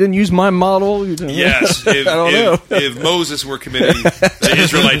structure. You didn't use my model. Yes. If Moses were committed, the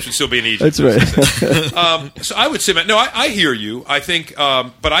Israelites would still be in Egypt. That's right. So I would say, no, I hear you. I think,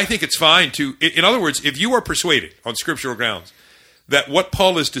 but I think it's fine to, in other words, if you are persuaded on scriptural grounds that what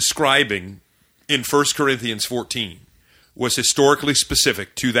Paul is describing in 1 Corinthians 14 was historically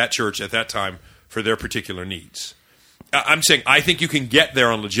specific to that church at that time for their particular needs, I'm saying I think you can get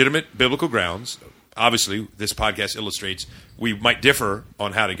there on legitimate biblical grounds. Obviously, this podcast illustrates we might differ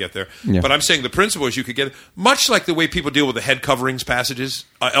on how to get there. Yeah. But I'm saying the principle is you could get it, much like the way people deal with the head coverings passages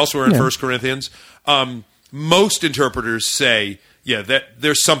elsewhere in 1 Corinthians. Most interpreters say yeah, that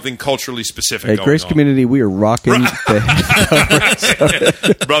there's something culturally specific Hey, going Grace on. Community, we are rocking the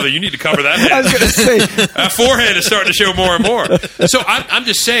Brother, you need to cover that head. I was going to say, That forehead is starting to show more and more. So I'm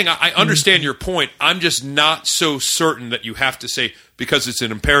just saying, I understand your point. I'm just not so certain that you have to say, because it's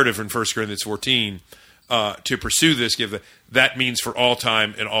an imperative in 1 Corinthians 14 to pursue this, that means for all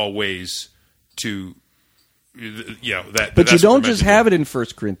time and all ways to, that. but you don't just have it in 1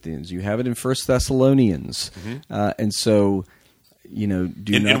 Corinthians. You have it in 1 Thessalonians. And so,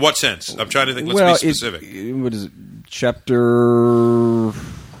 in what sense? I'm trying to think. Let's be specific. What is it? Chapter.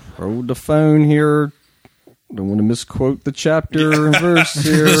 Hold the phone here. Don't want to misquote the chapter and verse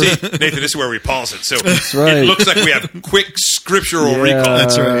here. See, Nathan, this is where we pause it. So right. It looks like we have quick scriptural recall.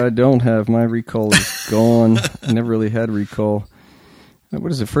 That's right. I don't have. My recall is gone. I never really had recall.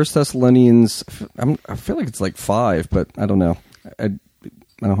 What is it? 1 Thessalonians. I feel like it's like 5, but I don't know. I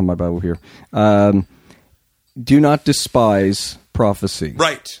don't have my Bible here. Do not despise prophecy.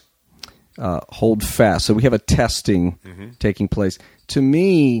 Right. Hold fast. So we have a testing taking place. To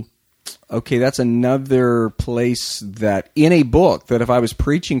me, okay, that's another place that in a book that if I was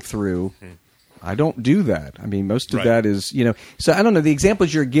preaching through, I don't do that. I mean, most of that is, so I don't know, the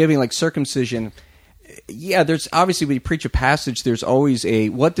examples you're giving, like circumcision, yeah, there's obviously when you preach a passage, there's always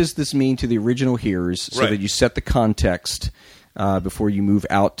what does this mean to the original hearers so that you set the context before you move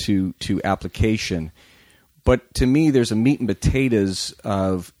out to application. But to me, there's a meat and potatoes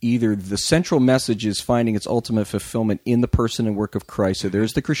of either the central message is finding its ultimate fulfillment in the person and work of Christ. So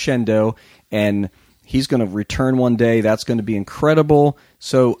there's the crescendo, and he's going to return one day. That's going to be incredible.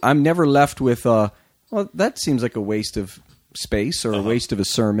 So I'm never left with, well, that seems like a waste of space or a waste of a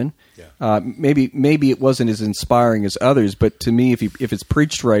sermon. Yeah. Maybe it wasn't as inspiring as others, but to me, if it's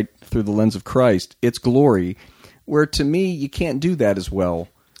preached right through the lens of Christ, it's glory. Where to me, you can't do that as well.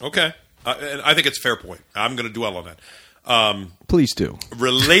 Okay. And I think it's a fair point. I'm going to dwell on that. Please do.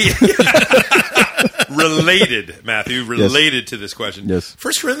 Related, Matthew, to this question. Yes.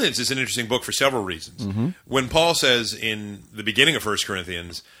 1 Corinthians is an interesting book for several reasons. When Paul says in the beginning of 1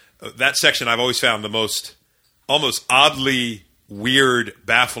 Corinthians, that section I've always found the most almost oddly weird,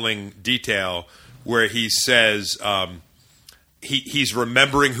 baffling detail where he says he's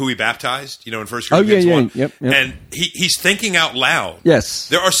remembering who he baptized, in 1 Corinthians 1. Yep. And he's thinking out loud. Yes.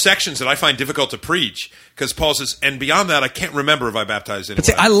 There are sections that I find difficult to preach because Paul says, and beyond that, I can't remember if I baptized anyone. But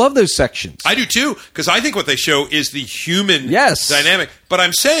see, I love those sections. I do too, because I think what they show is the human dynamic. But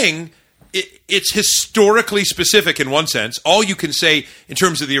I'm saying it's historically specific in one sense. All you can say in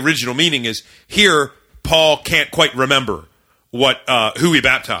terms of the original meaning is here, Paul can't quite remember who he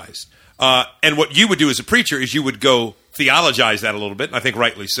baptized. And what you would do as a preacher is you would go theologize that a little bit, and I think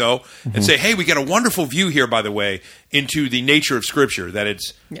rightly so, and say, hey, we get a wonderful view here, by the way, into the nature of Scripture, that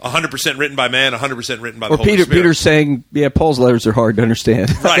it's 100% written by man, 100% written by the Holy Spirit. Or Peter's saying, Paul's letters are hard to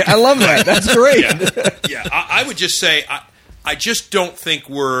understand. Right. I love that. That's great. I would just say, I just don't think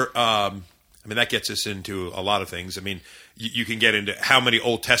we're, that gets us into a lot of things. I mean, you can get into how many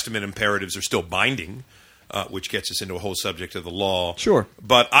Old Testament imperatives are still binding, which gets us into a whole subject of the law. Sure.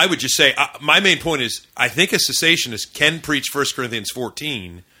 But I would just say, my main point is, I think a cessationist can preach 1 Corinthians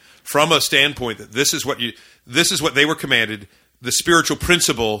 14 from a standpoint that this is what they were commanded. The spiritual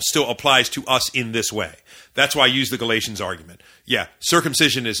principle still applies to us in this way. That's why I use the Galatians argument. Yeah,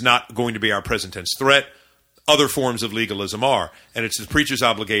 circumcision is not going to be our present tense threat. Other forms of legalism are. And it's the preacher's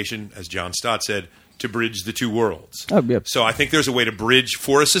obligation, as John Stott said, to bridge the two worlds. Oh, yep. So I think there's a way to bridge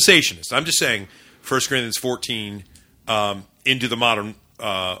for a cessationist. I'm just saying 1 Corinthians 14 into the modern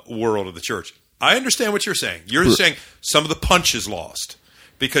world of the church. I understand what you're saying. You're saying some of the punch is lost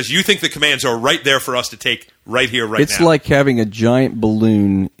because you think the commands are right there for us to take right here, right now. It's like having a giant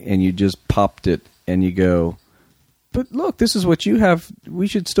balloon and you just popped it and you go, but look, this is what you have. We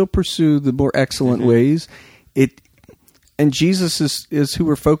should still pursue the more excellent ways. And Jesus is who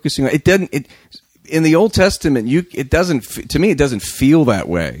we're focusing on. It doesn't. In the Old Testament, it doesn't. To me, it doesn't feel that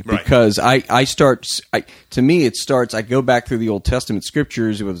way because to me, it starts. I go back through the Old Testament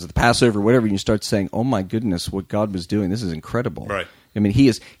scriptures, whether it's the Passover, whatever, and you start saying, "Oh my goodness, what God was doing! This is incredible!" Right. I mean,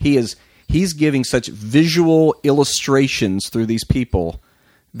 he's giving such visual illustrations through these people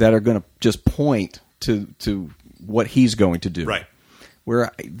that are going to just point to what he's going to do. Right.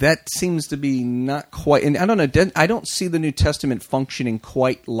 Where that seems to be not quite, and I don't know. I don't see the New Testament functioning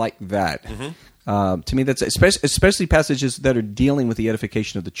quite like that. To me, that's especially passages that are dealing with the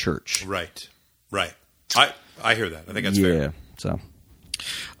edification of the church. Right. I hear that. I think that's fair.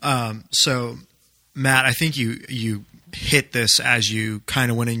 So, Matt, I think you hit this as you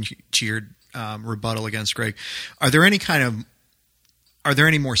kind of went into your rebuttal against Greg. Are there any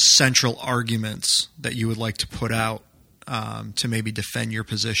more central arguments that you would like to put out to maybe defend your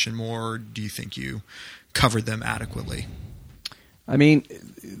position more? Or do you think you covered them adequately? I mean,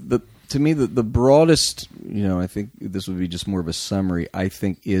 to me, the broadest, I think this would be just more of a summary, I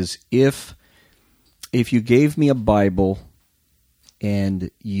think, is if you gave me a Bible and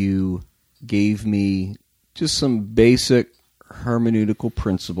you gave me just some basic hermeneutical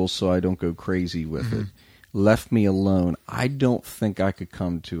principles so I don't go crazy with it, left me alone, I don't think I could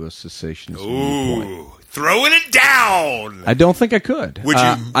come to a cessationist viewpoint. Throwing it down! I don't think I could. Would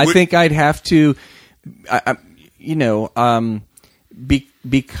you? I think I'd have to,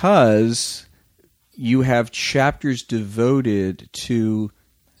 because you have chapters devoted to,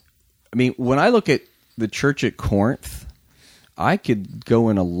 when I look at the church at Corinth, I could go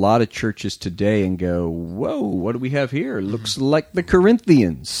in a lot of churches today and go, whoa, what do we have here? It looks like the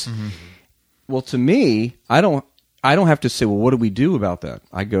Corinthians. Mm-hmm. Well, to me, I don't have to say, well, what do we do about that?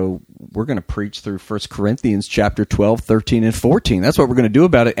 I go, we're going to preach through 1 Corinthians chapter 12, 13, and 14. That's what we're going to do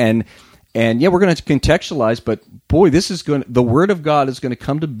about it. And yeah, we're going to contextualize, but boy, the Word of God is going to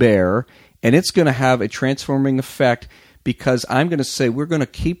come to bear, and it's going to have a transforming effect, because I'm going to say we're going to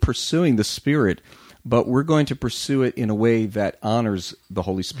keep pursuing the Spirit, but we're going to pursue it in a way that honors the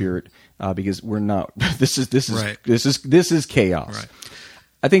Holy Spirit, because we're not. This is chaos. Right.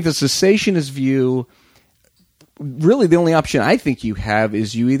 I think the cessationist view, really the only option I think you have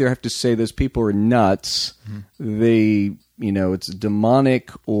is you either have to say those people are nuts, it's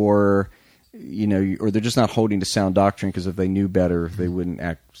demonic, or they're just not holding to sound doctrine, because if they knew better, they wouldn't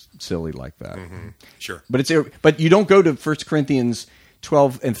act silly like that. Mm-hmm. Sure. But you don't go to 1 Corinthians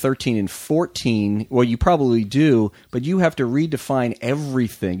 12 and 13 and 14. Well, you probably do, but you have to redefine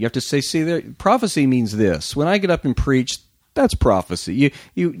everything. You have to say, prophecy means this. When I get up and preach, that's prophecy.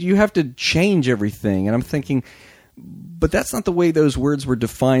 You have to change everything. And I'm thinking, but that's not the way those words were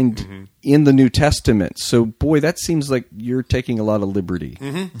defined in the New Testament. So, boy, that seems like you're taking a lot of liberty.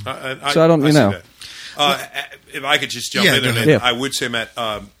 Mm-hmm. So I don't, if I could just jump in there, I would say, Matt,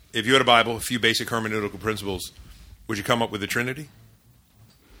 if you had a Bible, a few basic hermeneutical principles, would you come up with the Trinity?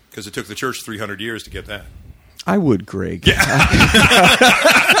 Because it took the church 300 years to get that. I would, Greg. Yeah.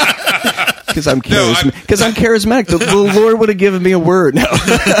 Because I'm charismatic. The Lord would have given me a word. No.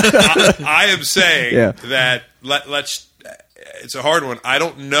 I am saying that let's. It's a hard one. I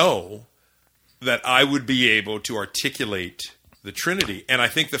don't know that I would be able to articulate the Trinity, and I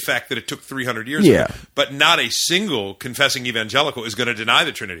think the fact that it took 300 years, but not a single confessing evangelical is going to deny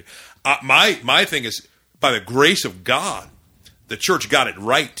the Trinity. My thing is, by the grace of God, the church got it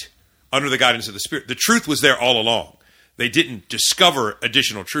right under the guidance of the Spirit. The truth was there all along. They didn't discover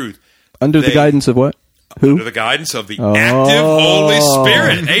additional truth. Under the guidance of what? Who? Under the guidance of the active Holy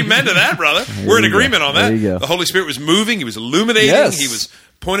Spirit. Amen to that, brother. We're in agreement on that. There you go. The Holy Spirit was moving. He was illuminating. Yes. He was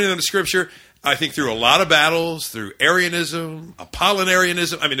pointing them to Scripture. I think through a lot of battles, through Arianism,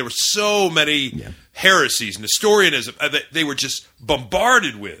 Apollinarianism. There were so many heresies, Nestorianism, that they were just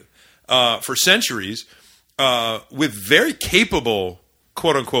bombarded with for centuries, with very capable,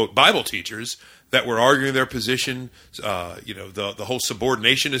 quote-unquote, Bible teachers that were arguing their position, the whole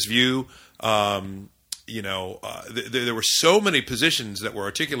subordinationist view. There were so many positions that were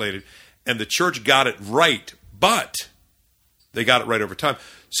articulated, and the church got it right, but they got it right over time.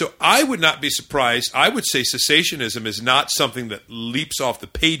 So I would not be surprised. I would say cessationism is not something that leaps off the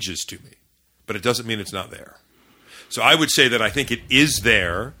pages to me, but it doesn't mean it's not there. So I would say that I think it is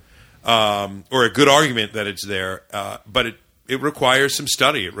there, or a good argument that it's there, but it requires some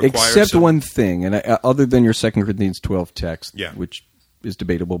study. It requires except one thing, and other than your 2 Corinthians 12 text, Yeah. which is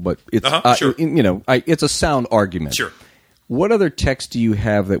debatable, but it's sure. It's a sound argument. Sure. What other text do you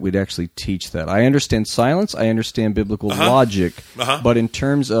have that would actually teach that? I understand silence. I understand biblical logic. But in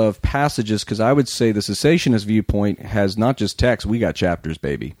terms of passages, because I would say the cessationist viewpoint has not just text. We got chapters,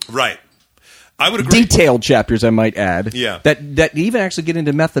 baby. Right. I would agree. Detailed chapters, I might add. Yeah. That even actually get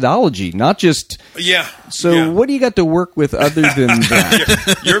into methodology, not just. Yeah. So what do you got to work with other than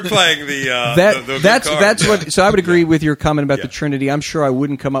that? You're playing the that's card. what. So I would agree with your comment about the Trinity. I'm sure I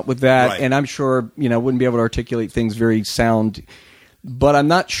wouldn't come up with that, and I'm sure wouldn't be able to articulate things very sound. But I'm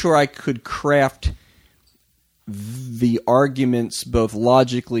not sure I could craft the arguments both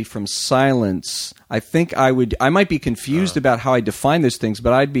logically from silence. I think I might be confused about how I define those things,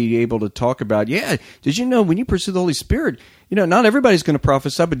 but I'd be able to talk about, did you know when you pursue the Holy Spirit, not everybody's going to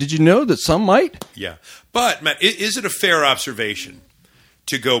prophesy, but did you know that some might? Yeah. But, Matt, is it a fair observation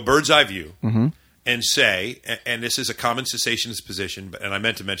to go bird's eye view and say, and this is a common cessationist position, and I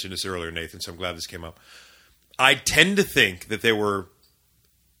meant to mention this earlier, Nathan, so I'm glad this came up. I tend to think that there were,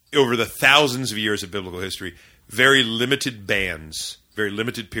 over the thousands of years of biblical history, very limited bands, very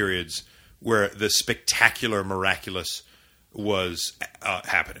limited periods where the spectacular, miraculous was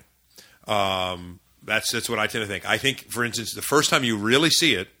happening. That's what I tend to think. I think, for instance, the first time you really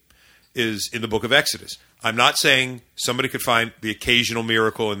see it is in the book of Exodus. I'm not saying somebody could find the occasional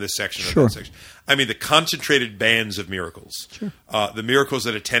miracle in this section or that section. I mean the concentrated bands of miracles. Sure. The miracles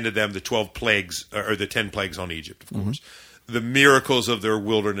that attended them, the 12 plagues, or the 10 plagues on Egypt, of course. The miracles of their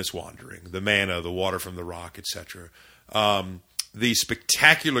wilderness wandering, the manna, the water from the rock, etc. These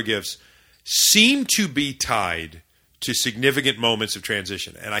spectacular gifts seem to be tied to significant moments of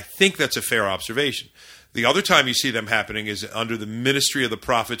transition. And I think that's a fair observation. The other time you see them happening is under the ministry of the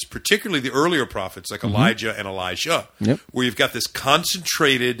prophets, particularly the earlier prophets like Elijah and Elisha, where you've got this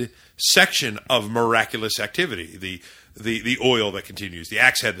concentrated section of miraculous activity, the oil that continues, the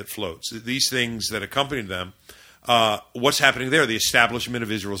axe head that floats, these things that accompany them. What's happening there? The establishment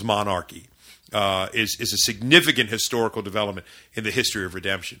of Israel's monarchy is a significant historical development in the history of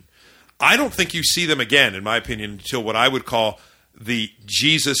redemption. I don't think you see them again, in my opinion, until what I would call the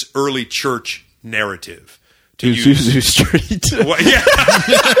Jesus early church narrative. Zuzu Street. Well, yeah.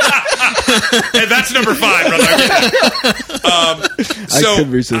 And that's number 5, brother. I could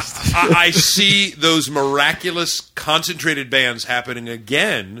resist. I see those miraculous concentrated bands happening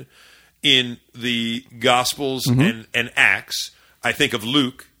again in the Gospels and Acts. I think of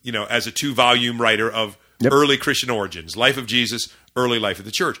Luke, as a 2-volume writer of early Christian origins, life of Jesus, early life of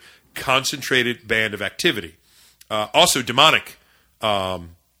the church. Concentrated band of activity. Also demonic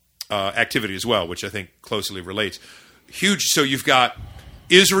activity as well, which I think closely relates. Huge. So you've got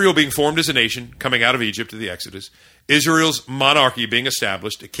Israel being formed as a nation, coming out of Egypt to the Exodus. Israel's monarchy being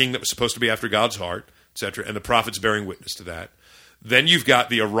established, a king that was supposed to be after God's heart, etc., and the prophets bearing witness to that. Then you've got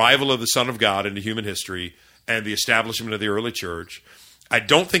the arrival of the Son of God into human history and the establishment of the early church. I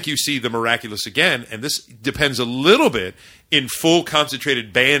don't think you see the miraculous again, and this depends a little bit in full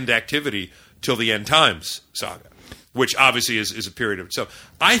concentrated band activity till the end times saga, which obviously is a period of it. So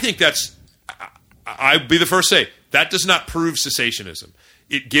I think I'd be the first to say, that does not prove cessationism.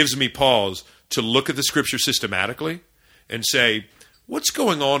 It gives me pause to look at the Scripture systematically and say, what's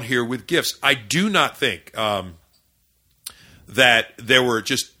going on here with gifts? I do not think that there were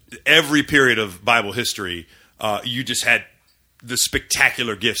just every period of Bible history, you just had the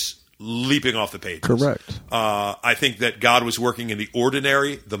spectacular gifts leaping off the pages. Correct. I think that God was working in the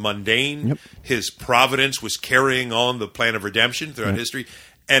ordinary, the mundane. Yep. His providence was carrying on the plan of redemption throughout history.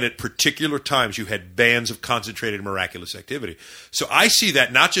 And at particular times, you had bands of concentrated miraculous activity. So I see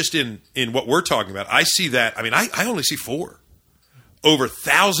that not just in what we're talking about. I see that, I only see 4 over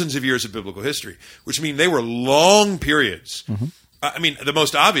thousands of years of biblical history, which mean they were long periods. The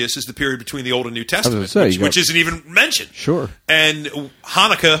most obvious is the period between the Old and New Testament, which isn't even mentioned. Sure. And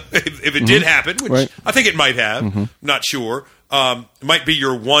Hanukkah, if it did happen, which I think it might have, not sure, might be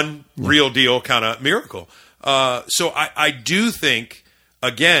your one real deal kind of miracle. So I do think,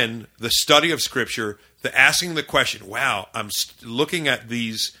 again, the study of Scripture, the asking the question, wow, I'm looking at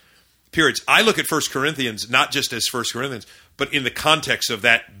these periods. I look at 1 Corinthians not just as 1 Corinthians, but in the context of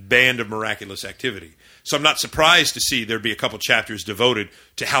that band of miraculous activity. So I'm not surprised to see there'd be a couple chapters devoted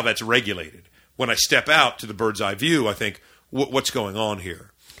to how that's regulated. When I step out to the bird's eye view, I think, what's going on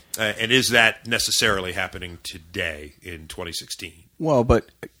here? And is that necessarily happening today in 2016? Well, but,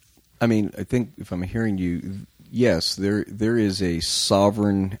 I think if I'm hearing you, yes, there is a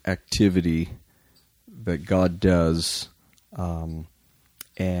sovereign activity that God does, and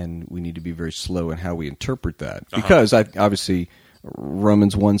we need to be very slow in how we interpret that. Because, obviously,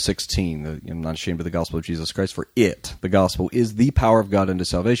 Romans 1:16, I'm not ashamed of the gospel of Jesus Christ, for the gospel, is the power of God unto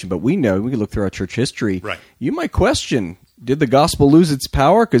salvation. But we know, we can look through our church history, you might question, did the gospel lose its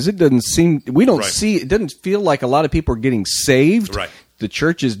power? Because it doesn't seem, we don't see, it doesn't feel like a lot of people are getting saved. The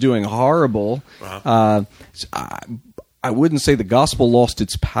church is doing horrible. I wouldn't say the gospel lost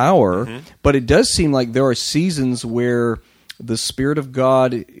its power, but it does seem like there are seasons where the Spirit of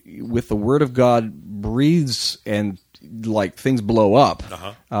God, with the Word of God, breathes and like things blow up,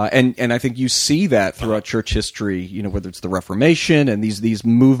 and I think you see that throughout church history. Whether it's the Reformation and these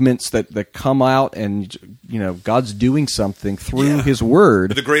movements that come out, and God's doing something through His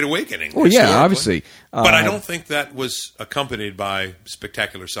Word. The Great Awakening. Oh yeah, obviously. But I don't think that was accompanied by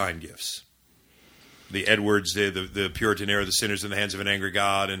spectacular sign gifts. The Edwards, the Puritan era, the sinners in the hands of an angry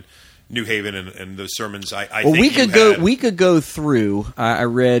God, and New Haven and those sermons. I think we could go through. I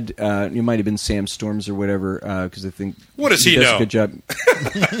read. It might have been Sam Storms or whatever. Because I think what does he know? A good job.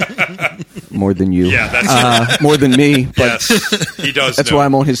 More than you. Yeah, that's more than me. But yes, he does. That's why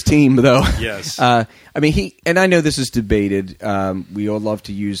I'm on his team, though. Yes. He and I know this is debated. We all love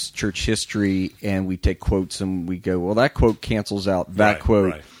to use church history, and we take quotes and we go, well, that quote cancels out that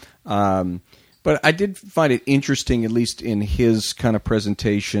quote. But I did find it interesting, at least in his kind of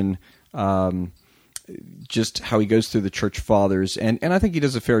presentation, just how he goes through the church fathers. And I think he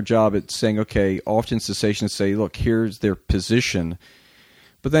does a fair job at saying, okay, often cessationists say, look, here's their position.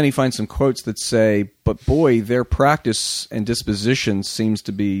 But then he finds some quotes that say, but boy, their practice and disposition seems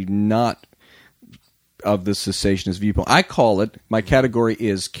to be not of the cessationist viewpoint. I call it, my category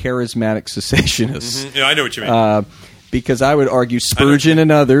is charismatic cessationists. Mm-hmm. Yeah, I know what you mean. Because I would argue Spurgeon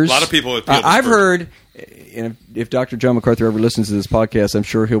and others. A lot of people appeal to I've Spurgeon. heard, and if Dr. John MacArthur ever listens to this podcast, I'm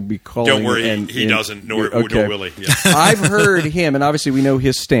sure he'll be calling. Don't worry, he doesn't, nor will he. Yeah. I've heard him, and obviously we know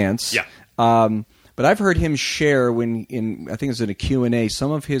his stance. Yeah. But I've heard him share I think it was in a Q&A,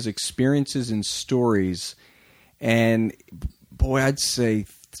 some of his experiences and stories. And boy, I'd say,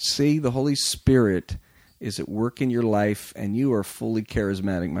 see, the Holy Spirit is at work in your life, and you are fully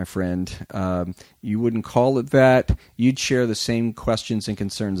charismatic, my friend. You wouldn't call it that. You'd share the same questions and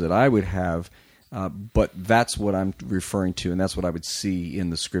concerns that I would have, but that's what I'm referring to, and that's what I would see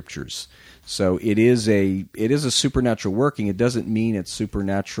in the Scriptures. So it is a supernatural working. It doesn't mean it's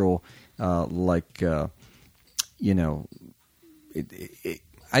supernatural I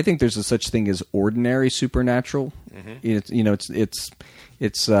think there's a such thing as ordinary supernatural. Mm-hmm.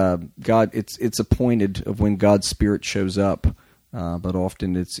 It's God. It's appointed of when God's Spirit shows up, but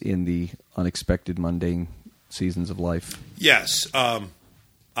often it's in the unexpected, mundane seasons of life. Yes, I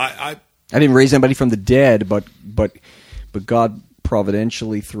didn't raise anybody from the dead, but God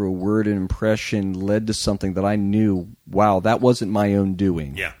providentially, through a word and impression, led to something that I knew. Wow, that wasn't my own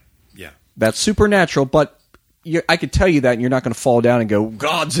doing. Yeah. That's supernatural, but I could tell you that, and you're not going to fall down and go,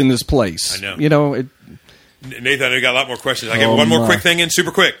 God's in this place. I know. Nathan, I know you got a lot more questions. I get one more quick thing in,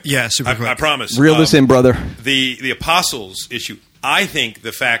 super quick. Yeah, super quick. I promise. Reel this in, brother. The apostles issue. I think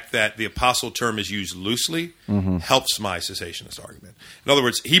the fact that the apostle term is used loosely helps my cessationist argument. In other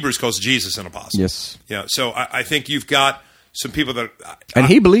words, Hebrews calls Jesus an apostle. Yes. So I think you've got some people that... And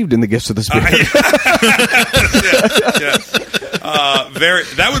he believed in the gifts of the Spirit.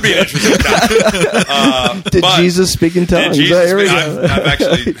 That would be an interesting topic. Did Jesus speak in tongues? I've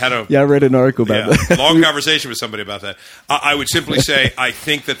actually had I read an article about that. Long conversation with somebody about that. I would simply say I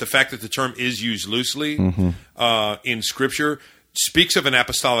think that the fact that the term is used loosely in Scripture speaks of an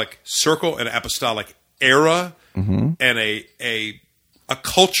apostolic circle, an apostolic era, and a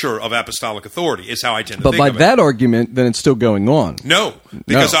culture of apostolic authority is how I tend to think of it. But by that argument, then it's still going on. No,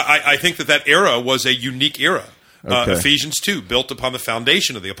 because I think that era was a unique era. Okay. Ephesians 2, built upon the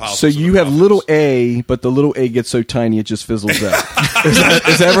foundation of the apostles. So you have little a, but the little a gets so tiny it just fizzles out.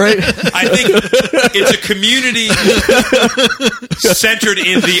 Is that right? I think it's a community centered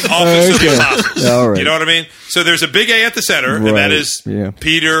in the office of the apostles. All right. You know what I mean? So there's a big A at the center, and that is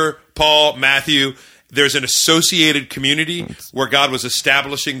Peter, Paul, Matthew. There's an associated community where God was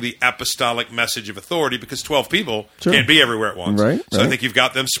establishing the apostolic message of authority because 12 people can't be everywhere at once. Right, so I think you've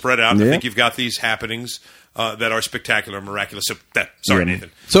got them spread out. I think you've got these happenings that are spectacular and miraculous. So sorry, Nathan.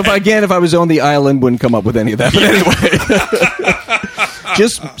 So if I was on the island, wouldn't come up with any of that. But anyway,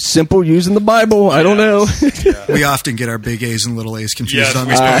 just simple using the Bible. I don't know. We often get our big A's and little A's confused on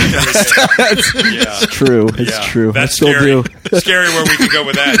this It's true. It's true. That's still scary. do. Scary where we could go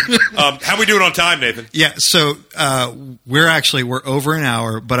with that. How we doing on time, Nathan? Yeah, so we're over an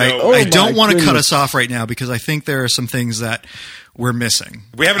hour, but I don't want to cut us off right now because I think there are some things that we're missing.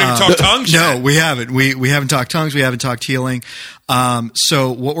 We haven't even talked tongues yet. No, we haven't. We haven't talked tongues. We haven't talked healing.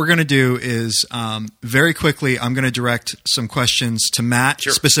 So what we're going to do is very quickly, I'm going to direct some questions to Matt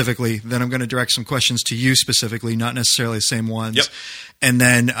specifically. Then I'm going to direct some questions to you specifically, not necessarily the same ones. Yep. And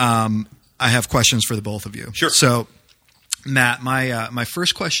then I have questions for the both of you. Sure. So, Matt, my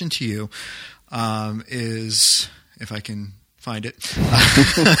first question to you is, if I can find it.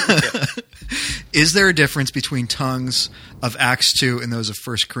 Is there a difference between tongues of Acts 2 and those of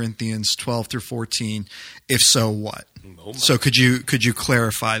 1 Corinthians 12 through 14? If so, what? So could you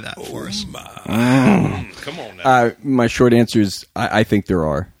clarify that for us? Come on now. My short answer is I think there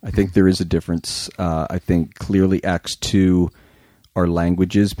are. I think there is a difference. I think clearly Acts 2 are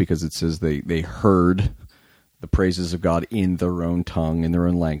languages because it says they heard the praises of God in their own tongue, in their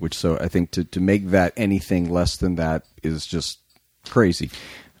own language. So I think to make that anything less than that is just crazy.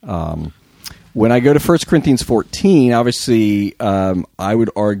 When I go to 1 Corinthians 14, obviously I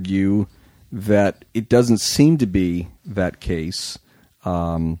would argue that it doesn't seem to be that case.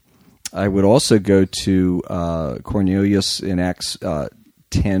 I would also go to Cornelius in Acts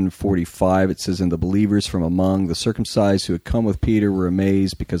 10:45. It says, "And the believers from among the circumcised who had come with Peter were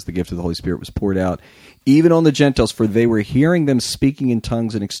amazed because the gift of the Holy Spirit was poured out, even on the Gentiles, for they were hearing them speaking in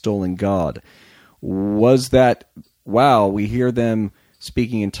tongues and extolling God." Was that, wow, we hear them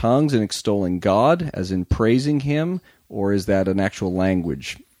speaking in tongues and extolling God, as in praising Him, or is that an actual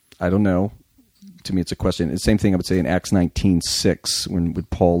language? I don't know. To me, it's a question. The same thing I would say in Acts 19:6 when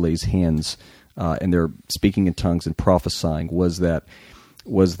Paul lays hands and they're speaking in tongues and prophesying. Was that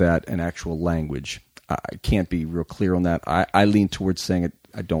an actual language? I can't be real clear on that. I lean towards saying it.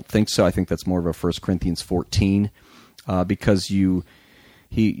 I don't think so. I think that's more of a 1 Corinthians 14 because the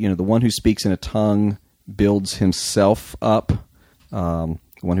one who speaks in a tongue builds himself up. The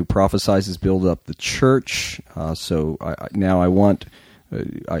one who prophesies builds up the church.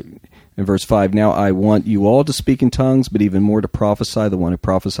 In verse 5, now I want you all to speak in tongues, but even more to prophesy. The one who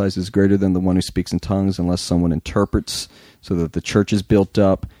prophesies is greater than the one who speaks in tongues unless someone interprets, so that the church is built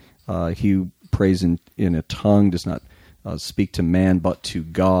up. He who prays in a tongue does not speak to man but to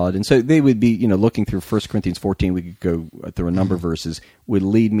God. And so they would be, looking through 1 Corinthians 14, we could go through a number of verses, would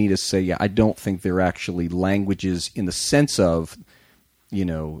lead me to say, I don't think they're actually languages in the sense of,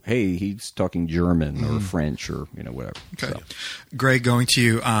 hey, he's talking German or French or, whatever. Okay. So. Greg, going to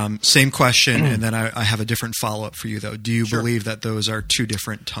you, same question, and then I have a different follow-up for you, though. Do you Sure. believe that those are two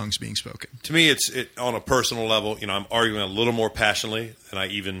different tongues being spoken? To me, it's on a personal level. I'm arguing a little more passionately than I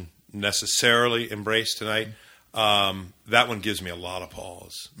even necessarily embrace tonight. That one gives me a lot of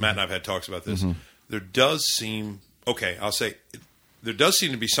pause. Matt and I have had talks about this. There does seem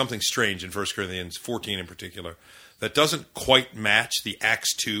to be something strange in 1 Corinthians 14 in particular that doesn't quite match the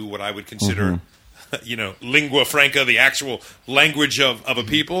Acts 2, what I would consider, lingua franca, the actual language of a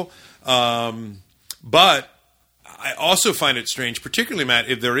people. But I also find it strange, particularly, Matt,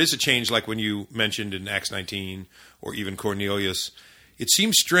 if there is a change like when you mentioned in Acts 19 or even Cornelius, it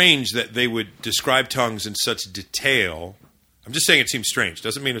seems strange that they would describe tongues in such detail. I'm just saying it seems strange.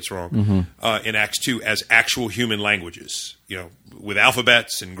 Doesn't mean it's wrong. In Acts 2 as actual human languages, with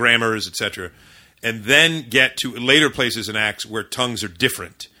alphabets and grammars, etc., and then get to later places in Acts where tongues are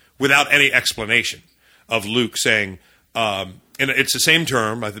different without any explanation of Luke saying, and it's the same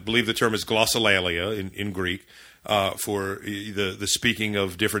term, I believe the term is glossolalia in Greek, for the speaking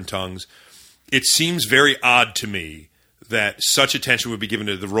of different tongues. It seems very odd to me that such attention would be given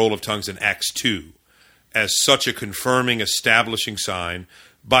to the role of tongues in Acts 2 as such a confirming, establishing sign.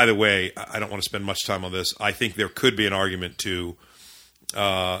 By the way, I don't want to spend much time on this. I think there could be an argument to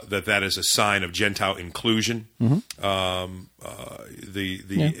that is a sign of Gentile inclusion. The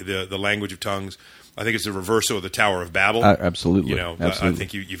language of tongues. I think it's the reversal of the Tower of Babel. Absolutely. Absolutely. I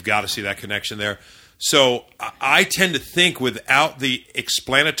think you've got to see that connection there. So I tend to think without the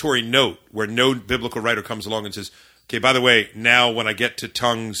explanatory note where no biblical writer comes along and says, okay, by the way, now when I get to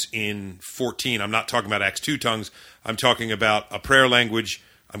tongues in 14, I'm not talking about Acts 2 tongues. I'm talking about a prayer language.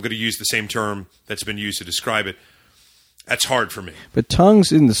 I'm going to use the same term that's been used to describe it. That's hard for me. But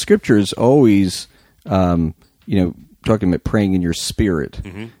tongues in the Scriptures always, talking about praying in your spirit.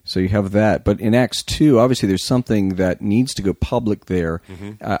 So you have that. But in Acts 2, obviously there's something that needs to go public there.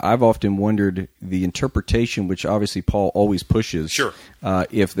 I've often wondered the interpretation, which obviously Paul always pushes. Sure.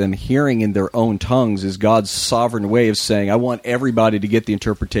 If them hearing in their own tongues is God's sovereign way of saying, I want everybody to get the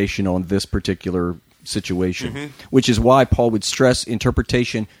interpretation on this particular situation, which is why Paul would stress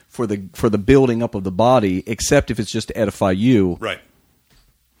interpretation for the building up of the body, except if it's just to edify you. Right.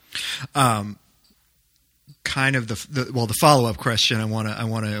 Kind of the follow-up question I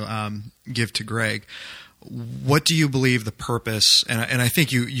want to give to Greg. What do you believe the purpose? And I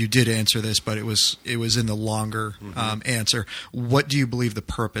think you did answer this, but it was in the longer answer. What do you believe the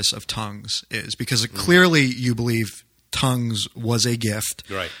purpose of tongues is? Because clearly you believe tongues was a gift.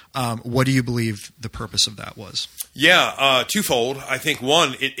 Right. What do you believe the purpose of that was? Yeah, twofold. I think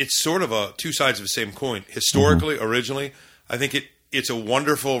one, it's sort of two sides of the same coin. Historically, originally, I think it's a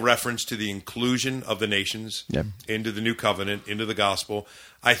wonderful reference to the inclusion of the nations into the new covenant, into the gospel.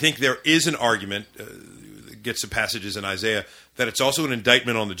 I think there is an argument, gets the passages in Isaiah, that it's also an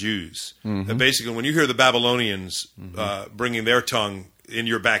indictment on the Jews. That basically, when you hear the Babylonians bringing their tongue in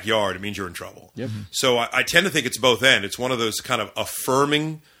your backyard, it means you're in trouble. So I tend to think it's both ends. It's one of those kind of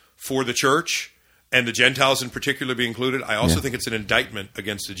affirming for the church, and the Gentiles in particular be included. I also think it's an indictment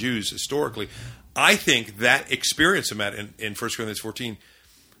against the Jews historically. I think that experience of that in 1 Corinthians 14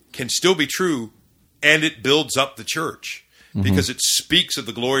 can still be true, and it builds up the church because it speaks of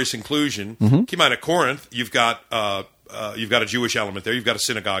the glorious inclusion. Keep in mind, at Corinth, you've got a Jewish element there. You've got a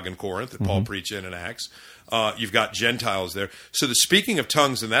synagogue in Corinth that Paul preached in Acts. You've got Gentiles there. So the speaking of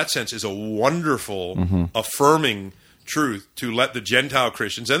tongues in that sense is a wonderful, affirming truth to let the Gentile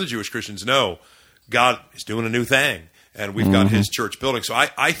Christians and the Jewish Christians know God is doing a new thing, and we've got His church building. So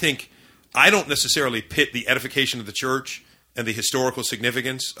I think I don't necessarily pit the edification of the church and the historical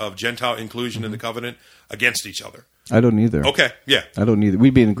significance of Gentile inclusion in the covenant against each other. I don't either. Okay, yeah. I don't either.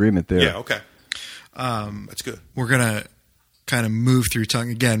 We'd be in agreement there. Yeah, okay. That's good. We're gonna kind of move through tongue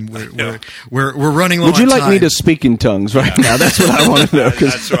again. We're running low. Would you on like time. me to speak in tongues right now? That's what I want to know.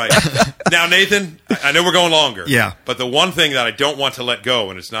 That's right. Now, Nathan, I know we're going longer. Yeah. But the one thing that I don't want to let go,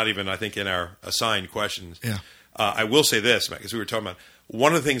 and it's not even, I think, in our assigned questions. Yeah. I will say this, Matt, because we were talking about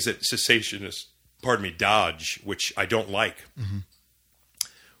one of the things that cessationists, dodge, which I don't like. Mm-hmm.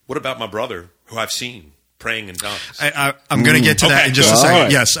 What about my brother, who I've seen praying in tongues? I'm going to get to that in just a second.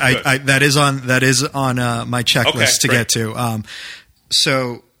 Right. Yes, that is on my checklist to get to.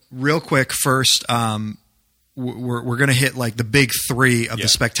 So real quick, first, we're going to hit like the big three of the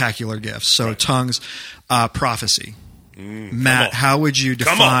spectacular gifts. So tongues, prophecy. Matt, how would you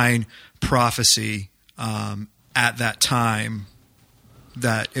define prophecy at that time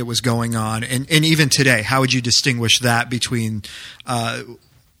that it was going on, and even today? How would you distinguish that between?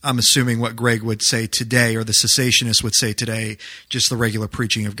 I'm assuming what Greg would say today, or the cessationists would say today, just the regular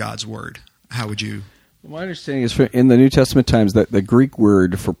preaching of God's word. How would you? My understanding is in the New Testament times that the Greek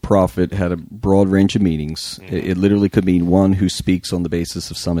word for prophet had a broad range of meanings. Mm-hmm. It literally could mean one who speaks on the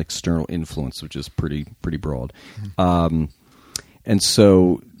basis of some external influence, which is pretty broad. Mm-hmm. And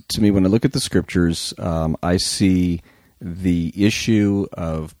so, to me, when I look at the scriptures, I see the issue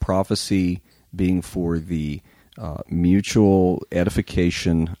of prophecy being for the mutual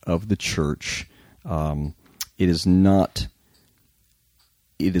edification of the church. It is not.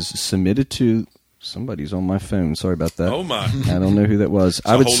 It is submitted to. Somebody's on my phone. Sorry about that. Oh my! I don't know who that was.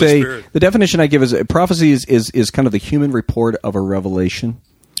 I would Holy say Spirit. The definition I give is prophecy is kind of the human report of a revelation.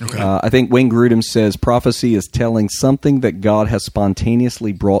 Okay. I think Wayne Grudem says prophecy is telling something that God has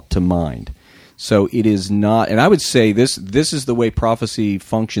spontaneously brought to mind. So it is not, and I would say this is the way prophecy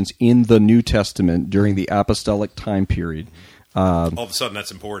functions in the New Testament during the apostolic time period. All of a sudden, that's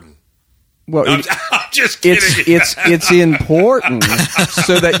important. Well, No, I'm just kidding. it's important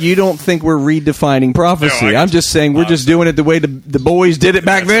so that you don't think we're redefining prophecy. No, I'm just saying we're just doing it the way the boys did it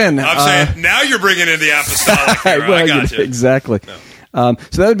back then. I'm saying now you're bringing in the apostolic here. Well, I got you. Exactly. No.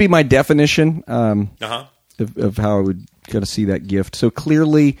 So that would be my definition Uh-huh. of how I would kind of see that gift. So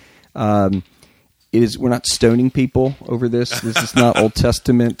clearly, it is. We're not stoning people over this. This is not Old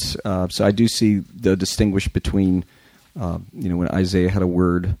Testament. So I do see the distinguish between, when Isaiah had a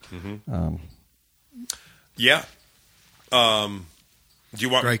word. Mm-hmm. Yeah. Do you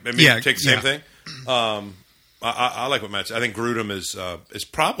want Right. me to take the same Yeah. thing? I like what Matt said. I think Grudem is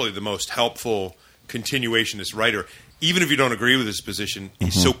probably the most helpful continuationist writer. Even if you don't agree with his position,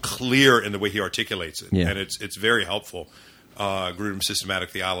 he's so clear in the way he articulates it, and it's very helpful. Grudem's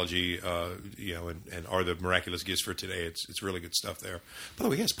systematic theology, and are the miraculous gifts for today. It's really good stuff there. By the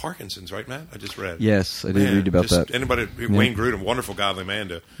way, he has Parkinson's, right, Matt? I just read. Yes, I did read about that. Anybody, Wayne Grudem, wonderful godly man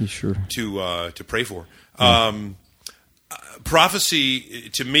to pray for. Prophecy,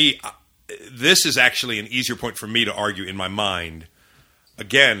 to me, this is actually an easier point for me to argue in my mind.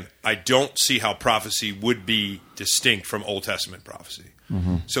 Again, I don't see how prophecy would be distinct from Old Testament prophecy.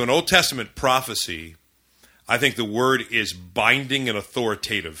 Mm-hmm. So in Old Testament prophecy, I think the word is binding and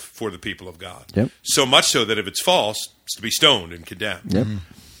authoritative for the people of God. Yep. So much so that if it's false, it's to be stoned and condemned. Yep.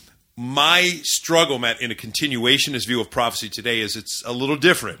 My struggle, Matt, in a continuationist view of prophecy today is it's a little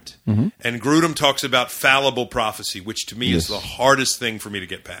different. Mm-hmm. And Grudem talks about fallible prophecy, which to me is the hardest thing for me to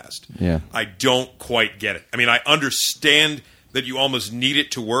get past. Yeah. I don't quite get it. I mean, I understand that you almost need it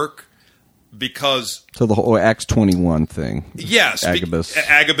to work because... So the whole Acts 21 thing. Yes. Agabus.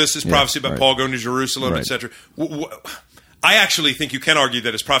 Agabus is prophecy about right. Paul going to Jerusalem, Right. etc. I actually think you can argue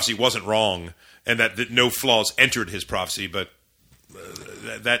that his prophecy wasn't wrong and that no flaws entered his prophecy, but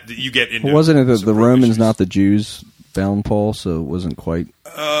that you get into... Wasn't it that some the real Romans, issues. not the Jews, bound Paul, so it wasn't quite...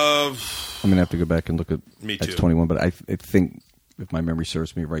 I'm going to have to go back and look at Me Acts too. 21, but I think, if my memory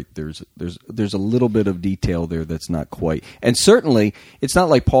serves me right, there's a little bit of detail there that's not quite. And certainly, it's not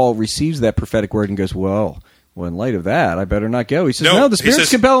like Paul receives that prophetic word and goes, well, in light of that, I better not go. He says, no, the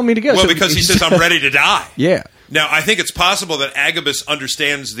Spirit's compelling me to go. Well, So because he says, I'm ready to die. Yeah. Now, I think it's possible that Agabus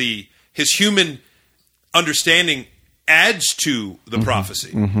understands his human understanding adds to the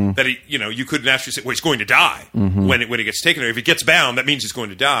prophecy. Mm-hmm. That you could naturally say, well, he's going to die when he gets taken there. If he gets bound, that means he's going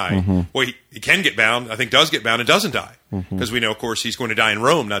to die. Mm-hmm. Well, he can get bound. I think does get bound and doesn't die because we know, of course, he's going to die in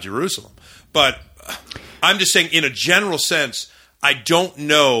Rome, not Jerusalem. But I'm just saying, in a general sense, I don't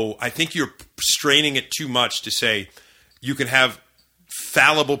know. I think you're straining it too much to say you can have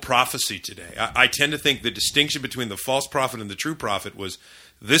fallible prophecy today. I tend to think the distinction between the false prophet and the true prophet was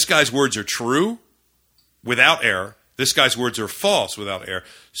this guy's words are true without error. This guy's words are false without error.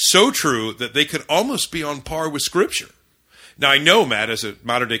 So true that they could almost be on par with Scripture. Now, I know, Matt, as a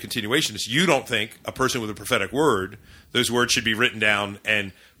modern-day continuationist, you don't think a person with a prophetic word, those words should be written down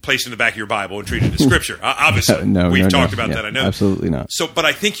and placed in the back of your Bible and treated as Scripture. Obviously, we've talked about that, I know. Absolutely not. So, but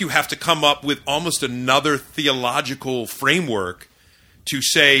I think you have to come up with almost another theological framework to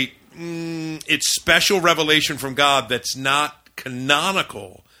say it's special revelation from God that's not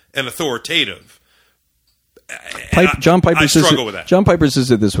canonical and authoritative. John Piper says struggle with that. John Piper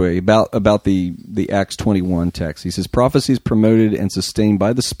says it this way about the Acts 21 text. He says, prophecy is promoted and sustained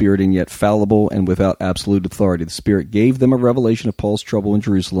by the Spirit and yet fallible and without absolute authority. The Spirit gave them a revelation of Paul's trouble in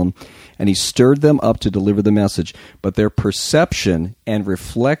Jerusalem, and he stirred them up to deliver the message. But their perception and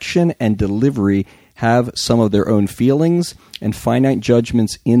reflection and delivery have some of their own feelings and finite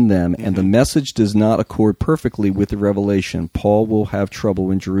judgments in them, and the message does not accord perfectly with the revelation. Paul will have trouble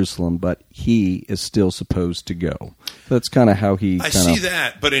in Jerusalem, but he is still supposed to go. That's kind of how he... I see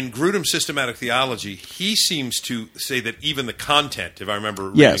that, but in Grudem's systematic theology, he seems to say that even the content, if I remember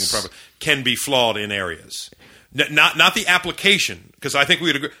reading it properly, can be flawed in areas. Not the application, because I think we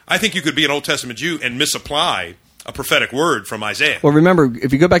would agree. I think you could be an Old Testament Jew and misapply a prophetic word from Isaiah. Well, remember,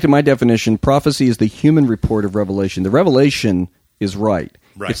 if you go back to my definition, prophecy is the human report of revelation. The revelation is right.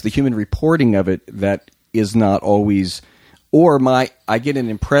 It's the human reporting of it that is not always, or I get an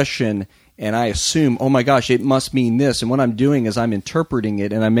impression and I assume, oh my gosh, it must mean this. And what I'm doing is I'm interpreting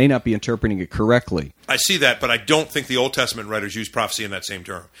it, and I may not be interpreting it correctly. I see that, but I don't think the Old Testament writers use prophecy in that same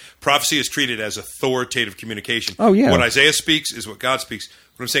term. Prophecy is treated as authoritative communication. Oh, yeah. What Isaiah speaks is what God speaks.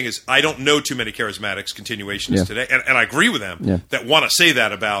 What I'm saying is I don't know too many charismatics, continuationists today, and I agree with them that want to say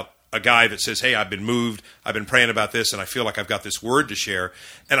that about a guy that says, hey, I've been moved, I've been praying about this, and I feel like I've got this word to share.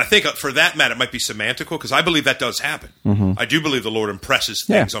 And I think for that matter, it might be semantical, because I believe that does happen. I do believe the Lord impresses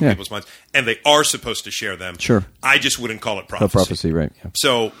things on people's minds, and they are supposed to share them. Sure. I just wouldn't call it prophecy. Prophecy, right. Yeah.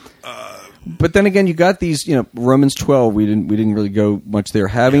 So... but then again, you got these, Romans 12, we didn't really go much there.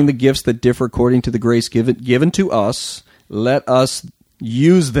 Having the gifts that differ according to the grace given to us, let us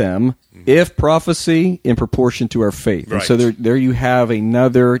use them, if prophecy, in proportion to our faith. Right. And so there you have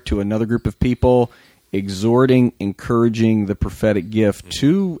another group of people exhorting, encouraging the prophetic gift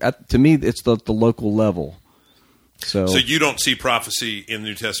to me, it's the local level. So you don't see prophecy in the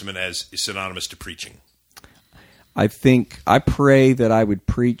New Testament as synonymous to preaching? I pray that I would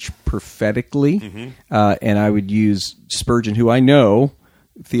preach prophetically, and I would use Spurgeon, who I know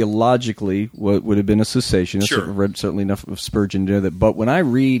theologically would have been a cessationist. Sure. I've read certainly enough of Spurgeon to know that. But when I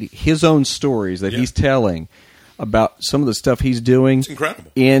read his own stories that he's telling about some of the stuff he's doing, it's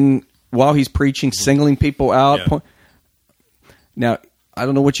incredible. While he's preaching, singling people out. Yeah. Now, I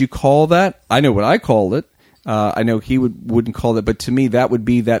don't know what you call that. I know what I call it. I know he wouldn't call it, but to me, that would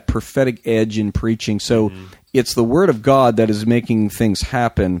be that prophetic edge in preaching. So it's the Word of God that is making things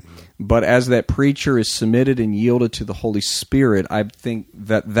happen. But as that preacher is submitted and yielded to the Holy Spirit, I think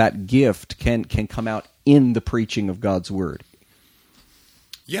that gift can come out in the preaching of God's Word.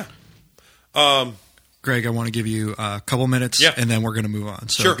 Yeah. Greg, I want to give you a couple minutes, and then we're going to move on.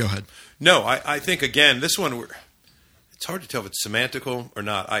 So go ahead. No, I think, again, this one, it's hard to tell if it's semantical or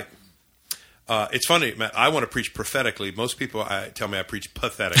not. It's funny, Matt. I want to preach prophetically. Most people tell me I preach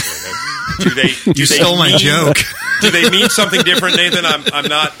pathetically. You stole my joke. Do they mean something different, Nathan? I'm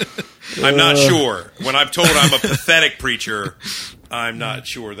not sure. When I'm told I'm a pathetic preacher, I'm not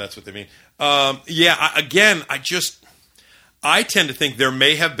sure that's what they mean. I tend to think there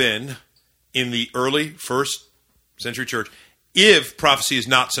may have been in the early first century church, if prophecy is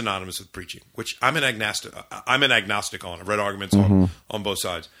not synonymous with preaching, which I'm an agnostic on. I've read arguments on both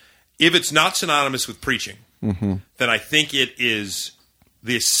sides. If it's not synonymous with preaching, then I think it is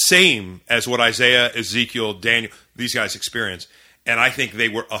the same as what Isaiah, Ezekiel, Daniel, these guys experienced. And I think they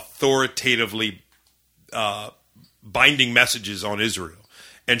were authoritatively binding messages on Israel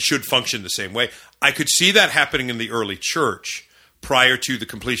and should function the same way. I could see that happening in the early church prior to the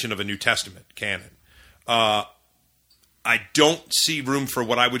completion of a New Testament canon. I don't see room for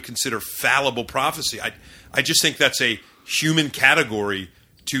what I would consider fallible prophecy. I just think that's a human category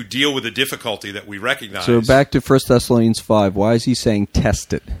to deal with the difficulty that we recognize. So back to 1 Thessalonians 5. Why is he saying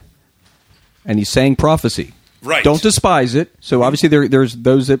test it? And he's saying prophecy. Right. Don't despise it. So obviously there's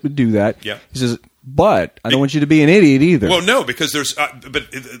those that would do that. Yeah. He says, but I don't want you to be an idiot either. Well, no, because there's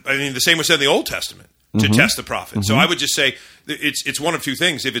the same was said in the Old Testament to test the prophet. So I would just say it's one of two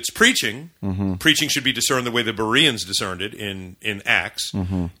things. If it's preaching, preaching should be discerned the way the Bereans discerned it in Acts.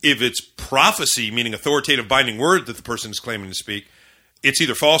 If it's prophecy, meaning authoritative binding word that the person is claiming to speak, it's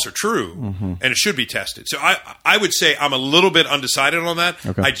either false or true, and it should be tested. So I would say I'm a little bit undecided on that.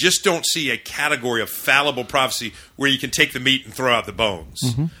 Okay. I just don't see a category of fallible prophecy where you can take the meat and throw out the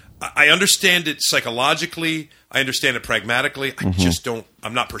bones. I understand it psychologically. I understand it pragmatically. I just don't.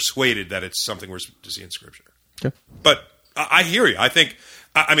 I'm not persuaded that it's something we're to see in Scripture. Okay. But I hear you. I think.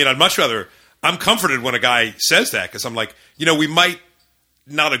 I mean, I'd much rather. I'm comforted when a guy says that because I'm like, we might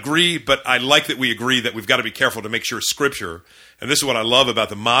not agree, but I like that we agree that we've got to be careful to make sure Scripture. And this is what I love about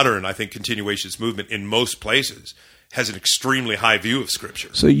the modern, I think, continuationist movement in most places has an extremely high view of Scripture.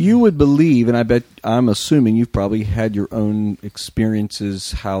 So you would believe, and I'm assuming you've probably had your own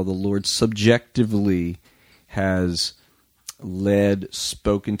experiences, how the Lord subjectively has led,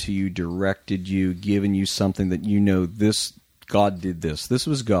 spoken to you, directed you, given you something that this God did this. This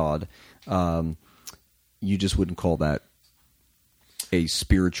was God. You just wouldn't call that a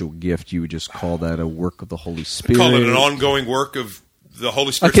spiritual gift. You would just call that a work of the Holy Spirit. Call it an ongoing work of the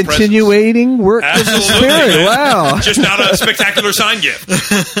Holy Spirit's a continuating work of the Spirit. Man. Wow. Just not a spectacular sign gift,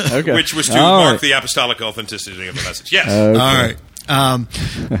 okay. which was to mark the apostolic authenticity of the message. Yes. Okay. All right.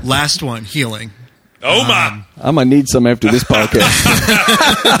 Last one, healing. Oh, my. I'm going to need some after this podcast.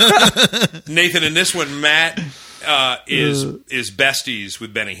 Nathan, in this one, Matt is besties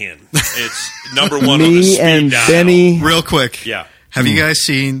with Benny Hinn. It's number one on the Me speed and dial. Benny. Real quick. Yeah. Have you guys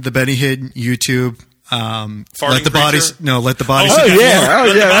seen the Benny Hinn YouTube? Let the bodies. preacher? No, let the bodies. Oh, Yeah.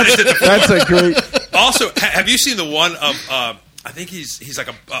 yeah. That's a great... Also, have you seen the one of? I think he's like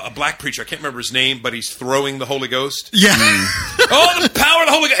a black preacher. I can't remember his name, but he's throwing the Holy Ghost. Yeah. Oh, the power of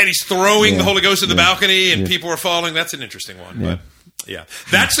the Holy Ghost! And he's throwing the Holy Ghost in the balcony, and people are falling. That's an interesting one. Yeah. But yeah,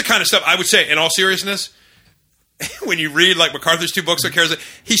 that's the kind of stuff I would say. In all seriousness, when you read like MacArthur's 2 books on charisma,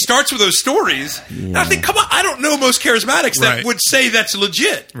 he starts with those stories. And I think, come on, I don't know most charismatics that would say that's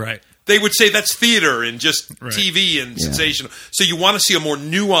legit. Right. They would say that's theater and just TV and sensational. So you want to see a more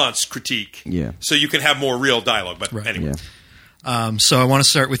nuanced critique. Yeah. So you can have more real dialogue. But anyway. Yeah. So I want to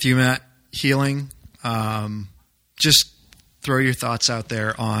start with you, Matt. Healing. Just throw your thoughts out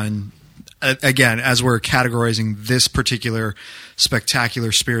there on, again, as we're categorizing this particular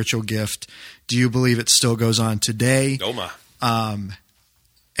spectacular spiritual gift. Do you believe it still goes on today? Oh my.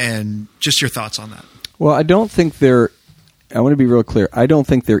 And just your thoughts on that. Well, I don't think I want to be real clear. I don't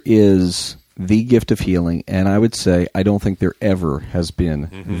think there is the gift of healing, and I would say I don't think there ever has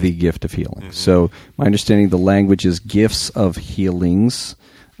been the gift of healing. So my understanding of the language is gifts of healings.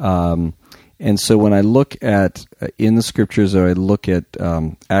 And so when I look at, in the Scriptures, or I look at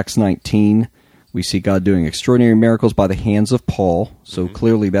Acts 19, we see God doing extraordinary miracles by the hands of Paul. So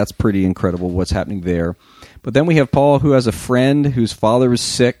clearly that's pretty incredible what's happening there. But then we have Paul who has a friend whose father was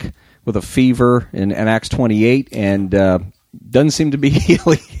sick with a fever in Acts 28, and doesn't seem to be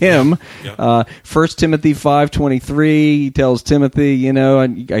healing him. 1 Timothy 5:23, he tells Timothy, I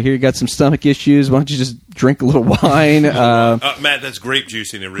hear you got some stomach issues. Why don't you just drink a little wine? Matt, that's grape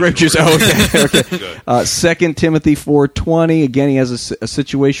juice in the original. Grape juice. Oh, okay. 2 Timothy 4:20. Again, he has a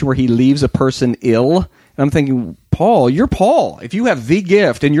situation where he leaves a person ill. And I'm thinking, Paul, you're Paul. If you have the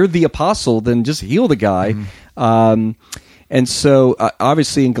gift and you're the apostle, then just heal the guy. And so,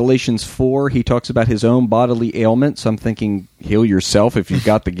 obviously, in Galatians 4, he talks about his own bodily ailment. So I'm thinking, heal yourself if you've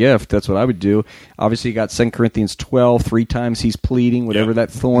got the gift. That's what I would do. Obviously, you got 2 Corinthians 12, 3 times he's pleading, whatever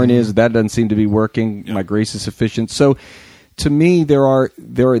that thorn is. That doesn't seem to be working. My grace is sufficient. So, to me, there are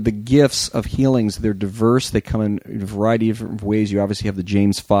the gifts of healings. They're diverse. They come in a variety of different ways. You obviously have the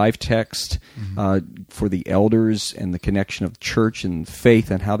James 5 text for the elders and the connection of church and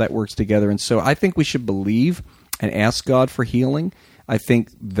faith and how that works together. And so I think we should believe and ask God for healing. I think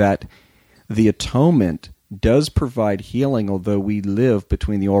that the atonement does provide healing, although we live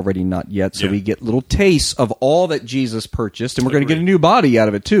between the already not yet, so we get little tastes of all that Jesus purchased, and we're going to get a new body out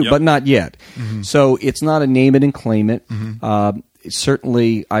of it too, but not yet. So it's not a name it and claim it.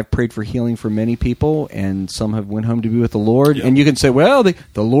 Certainly, I've prayed for healing for many people, and some have went home to be with the Lord. And you can say, well, the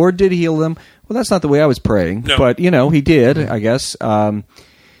Lord did heal them. Well, that's not the way I was praying, but He did, I guess.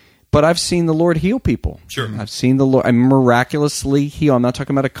 But I've seen the Lord heal people. Sure. I've seen the Lord miraculously heal. I'm not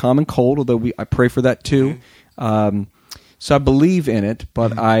talking about a common cold, although I pray for that too. So I believe in it,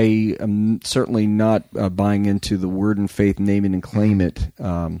 but I am certainly not buying into the word and faith, name it and claim it.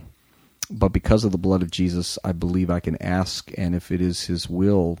 But because of the blood of Jesus, I believe I can ask, and if it is His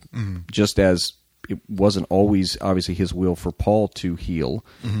will, just as it wasn't always obviously His will for Paul to heal,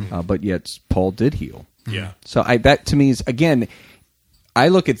 but yet Paul did heal. Yeah. So that to me is, again, I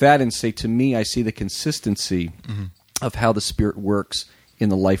look at that and say, to me, I see the consistency of how the Spirit works in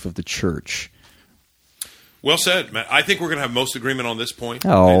the life of the church. Well said, Matt. I think we're going to have most agreement on this point.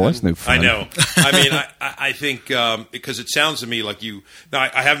 Oh, that's no fun. I know. I mean, I think because it sounds to me like you. Now,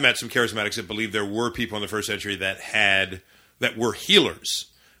 I have met some charismatics that believe there were people in the first century that were healers,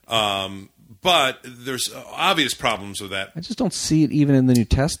 But there's obvious problems with that. I just don't see it even in the New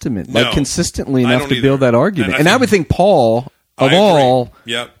Testament, No, consistently I enough don't to either. build that argument. And And I would think Paul, I of agree. all,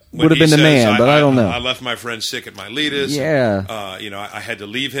 Yep. would have When been he the says, man, but I don't know. I left my friend sick at Miletus. Yeah. I had to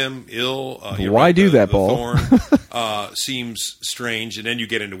leave him ill. Why do that, Paul? Thorn seems strange, and then you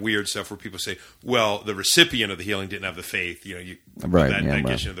get into weird stuff where people say, "Well, the recipient of the healing didn't have the faith." Right, that yeah,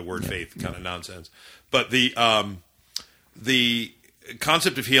 gets into the word faith kind of nonsense. But the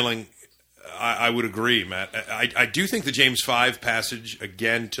concept of healing, I would agree, Matt. I do think the James 5 passage,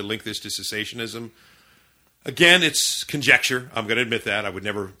 again, to link this to cessationism. Again, it's conjecture. I'm going to admit that. I would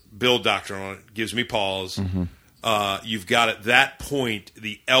never build doctrine on it. It gives me pause. Mm-hmm. You've got at that point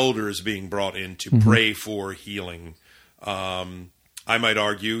the elders being brought in to pray for healing. I might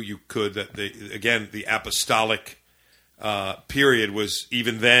argue you could that the apostolic period was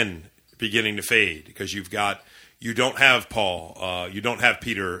even then beginning to fade because you don't have Paul, you don't have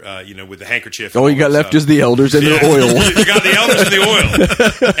Peter, with the handkerchief. All you got left is the elders and their oil. You got the elders and the oil,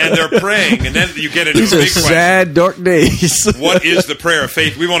 and they're praying, and then you get into These a are big question. sad, dark days. What is the prayer of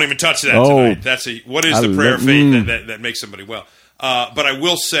faith? We won't even touch that tonight. What is the prayer of faith that makes somebody well? But I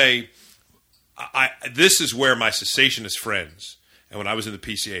will say, this is where my cessationist friends, and when I was in the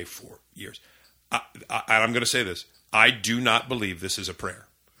PCA for years, I'm going to say this: I do not believe this is a prayer.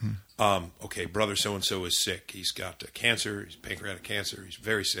 Okay, brother so-and-so is sick. He's got cancer. He's pancreatic cancer. He's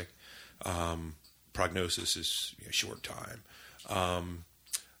very sick. Prognosis is short time.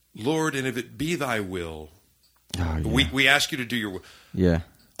 Lord, and if it be thy will, we ask you to do your will. Yeah.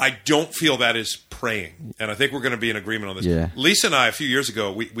 I don't feel that is praying, and I think we're going to be in agreement on this. Yeah. Lisa and I, a few years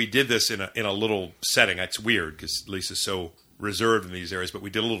ago, we did this in a little setting. It's weird because Lisa's so reserved in these areas, but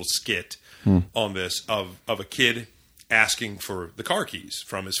we did a little skit on this of a kid asking for the car keys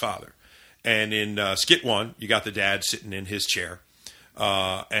from his father. And in skit 1, you got the dad sitting in his chair,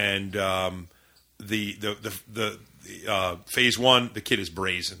 and the phase 1, the kid is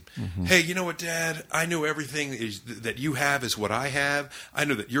brazen. Hey, you know what, Dad? I know everything that you have is what I have. I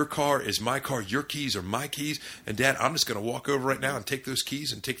know that your car is my car. Your keys are my keys. And Dad, I'm just going to walk over right now and take those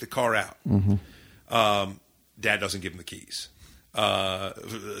keys and take the car out. Dad doesn't give him the keys.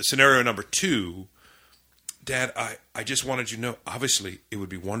 Scenario number 2. Dad, I just wanted you to know, obviously, it would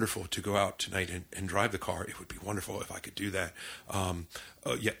be wonderful to go out tonight and drive the car. It would be wonderful if I could do that.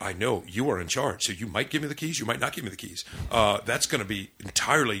 Yeah, I know you are in charge, so you might give me the keys, you might not give me the keys. That's going to be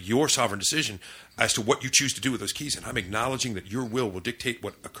entirely your sovereign decision as to what you choose to do with those keys, and I'm acknowledging that your will dictate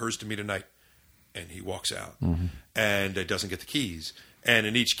what occurs to me tonight. And he walks out and doesn't get the keys. And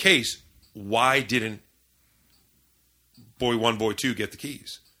in each case, why didn't boy 1, boy 2 get the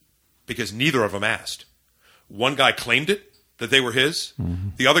keys? Because neither of them asked. One guy claimed it, that they were his.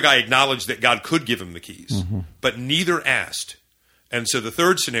 The other guy acknowledged that God could give him the keys. But neither asked. And so the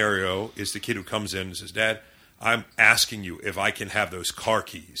third scenario is the kid who comes in and says, Dad, I'm asking you if I can have those car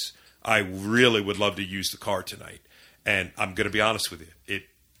keys. I really would love to use the car tonight. And I'm going to be honest with you.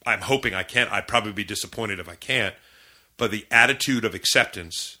 I'm hoping I can. I'd probably be disappointed if I can't. But the attitude of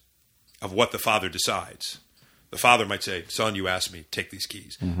acceptance of what the father decides. The father might say, son, you asked me, take these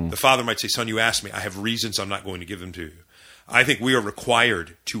keys. The father might say, son, you asked me, I have reasons I'm not going to give them to you. I think we are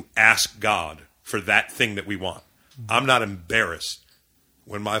required to ask God for that thing that we want. I'm not embarrassed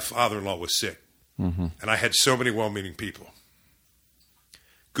when my father-in-law was sick. And I had so many well-meaning people,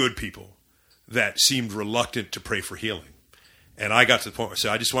 good people, that seemed reluctant to pray for healing. And I got to the point where I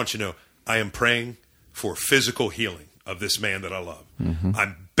said, I just want you to know, I am praying for physical healing of this man that I love.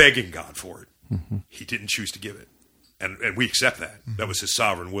 I'm begging God for it. He didn't choose to give it. And we accept that. That was his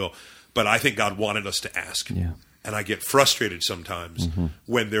sovereign will. But I think God wanted us to ask. Yeah. And I get frustrated sometimes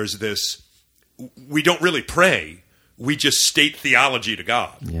when there's this, we don't really pray. We just state theology to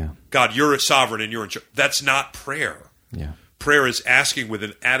God. Yeah. God, you're a sovereign and you're in charge. That's not prayer. Yeah. Prayer is asking with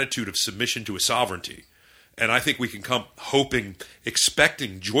an attitude of submission to his sovereignty. And I think we can come hoping,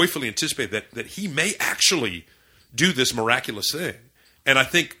 expecting, joyfully anticipate that he may actually do this miraculous thing. And I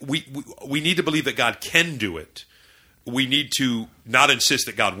think we need to believe that God can do it. We need to not insist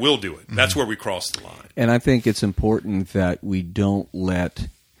that God will do it. That's where we cross the line. And I think it's important that we don't let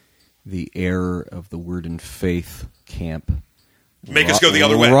the error of the word and faith camp make us go the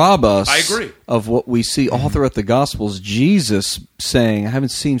other way. Rob us I agree. Of what we see all throughout the Gospels. Jesus saying, I haven't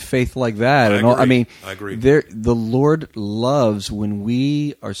seen faith like that. I agree. The Lord loves when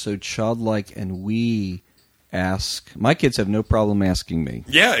we are so childlike and we ask. My kids have no problem asking me.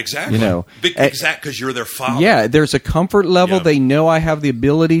 Yeah, exactly. Because you're their father. Yeah, there's a comfort level. Yeah. They know I have the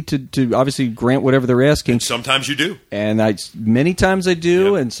ability to obviously grant whatever they're asking. And sometimes you do. And many times I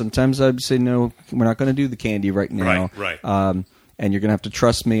do, and sometimes I say, no, we're not going to do the candy right now. Right. and you're going to have to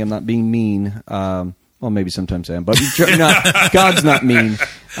trust me. I'm not being mean. Well, maybe sometimes I am, but God's not mean.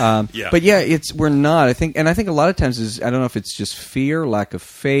 But yeah, we're not. I think a lot of times I don't know if it's just fear, lack of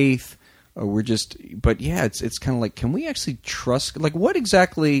faith, or we're just. But yeah, it's kind of like, can we actually trust? Like, what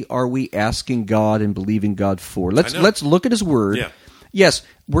exactly are we asking God and believing God for? Let's look at His Word. Yeah. Yes,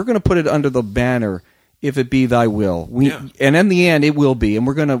 we're going to put it under the banner, if it be Thy will. And in the end, it will be, and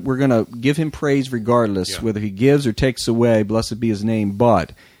we're gonna give Him praise regardless, whether He gives or takes away. Blessed be His name.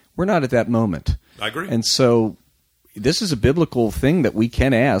 But we're not at that moment. I agree. And so this is a biblical thing that we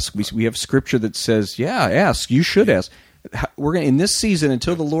can ask. We have Scripture that says, ask. You should ask. We're going in this season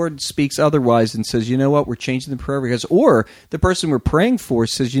until the Lord speaks otherwise and says, you know what, we're changing the prayer request. Or the person we're praying for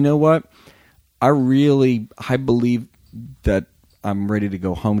says, you know what, I believe that I'm ready to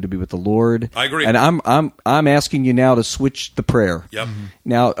go home to be with the Lord. I agree. And I'm asking you now to switch the prayer. Yep.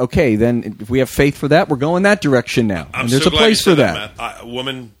 Now, okay, then if we have faith for that, we're going that direction now. I'm and there's so a place glad you for said that. Matt. A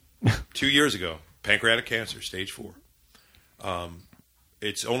woman 2 years ago, pancreatic cancer, stage 4.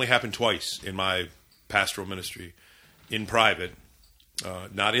 It's only happened twice in my pastoral ministry, in private,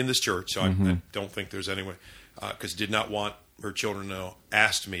 not in this church. So I don't think there's any way, because did not want her children to know.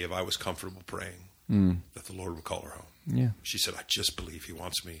 Asked me if I was comfortable praying that the Lord would call her home. Yeah. She said, I just believe He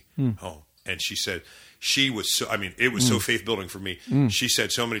wants me home. And she said, she was so, it was so faith building for me. She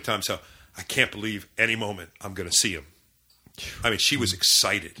said so many times how I can't believe any moment I'm going to see Him. She was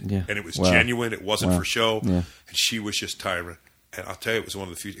excited, and it was genuine. It wasn't for show, and she was just tired. And I'll tell you, it was one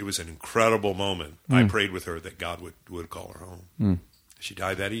of the few. It was an incredible moment. I prayed with her that God would call her home. She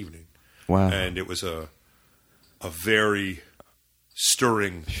died that evening. Wow! And it was a very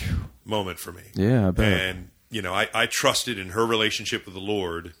stirring moment for me. Yeah, I bet. And I trusted in her relationship with the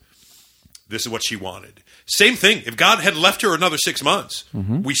Lord. This is what she wanted. Same thing. If God had left her another 6 months,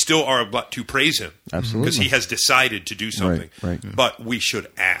 we still are about to praise Him. Absolutely. Because He has decided to do something. Right. But we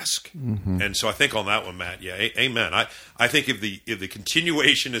should ask. And so I think on that one, Matt, amen. I think if the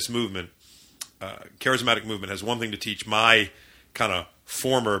continuationist movement, charismatic movement, has one thing to teach my kind of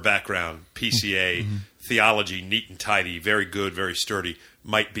former background, PCA, theology, neat and tidy, very good, very sturdy,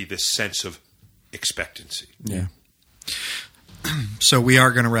 might be this sense of expectancy. Yeah. So we are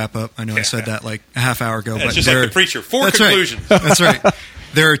going to wrap up. I know I said that like a half hour ago. It's just like the preacher. 4 conclusions. Right. That's right.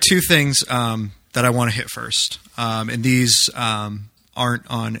 There are 2 things that I want to hit first. And these aren't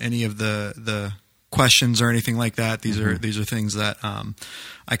on any of the questions or anything like that. These are things that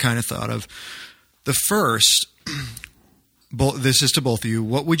I kind of thought of. The first, this is to both of you.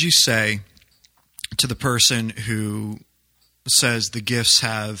 What would you say to the person who says the gifts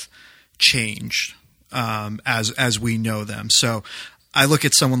have changed as we know them? So I look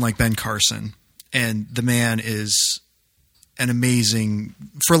at someone like Ben Carson, and the man is an amazing,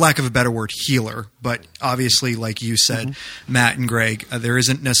 for lack of a better word, healer. But obviously, like you said, Matt and Greg, there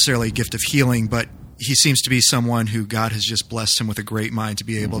isn't necessarily a gift of healing, but he seems to be someone who God has just blessed him with a great mind to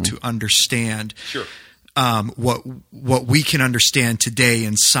be able to understand what we can understand today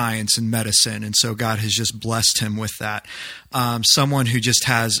in science and medicine. And so God has just blessed him with that. Someone who just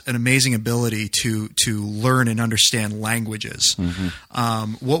has an amazing ability to learn and understand languages.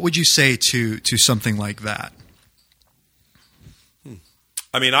 What would you say to something like that?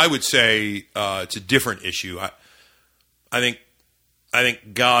 I would say it's a different issue. I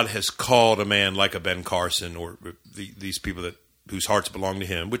think God has called a man like a Ben Carson, or these people whose hearts belong to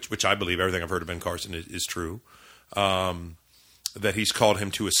Him, which I believe everything I've heard of Ben Carson is true, that He's called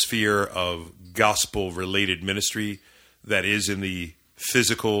him to a sphere of gospel-related ministry that is in the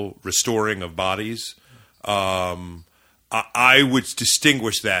physical restoring of bodies. I would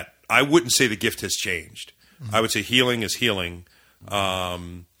distinguish that. I wouldn't say the gift has changed. I would say healing is healing.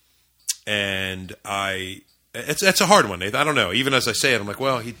 And it's a hard one, Nathan. I don't know. Even as I say it, I'm like,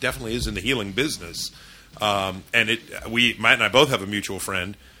 well, he definitely is in the healing business. Matt and I both have a mutual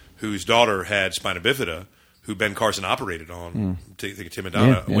friend whose daughter had spina bifida, who Ben Carson operated on. Think of Tim and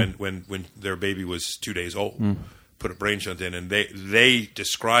Donna when their baby was 2 days old, put a brain shunt in, and they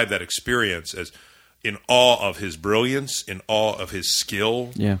described that experience as in awe of his brilliance, in awe of his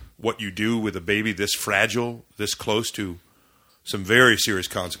skill. Yeah. What you do with a baby this fragile, this close to some very serious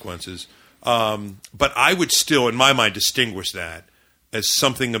consequences. But I would still, in my mind, distinguish that as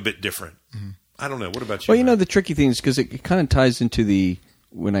something a bit different. I don't know. What about you? Well, the tricky thing is because it kind of ties into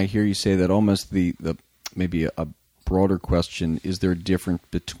when I hear you say that, almost the maybe a broader question: is there a difference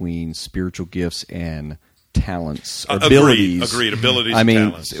between spiritual gifts and talents, abilities? Agreed. Abilities. And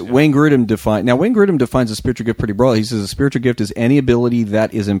talents. Wayne Grudem defines a spiritual gift pretty broad. He says a spiritual gift is any ability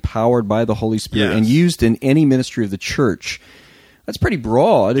that is empowered by the Holy Spirit and used in any ministry of the church. That's pretty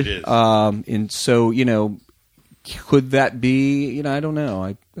broad. It is. And so, Could that be? I don't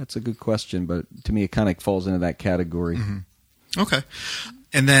know. That's a good question, but to me, it kind of falls into that category. Mm-hmm. Okay.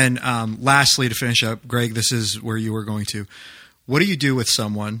 And then lastly, to finish up, Greg, this is where you were going to. What do you do with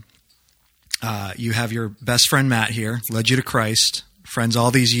someone? You have your best friend, Matt, here, led you to Christ, friends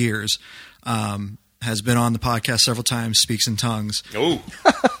all these years, has been on the podcast several times, speaks in tongues. Oh.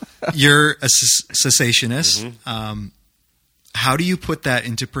 You're a cessationist. Mm-hmm. How do you put that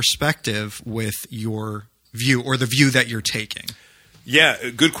into perspective with your view or the view that you're taking? Yeah,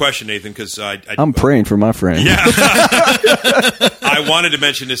 good question, Nathan, because I'm praying for my friend. Yeah. I wanted to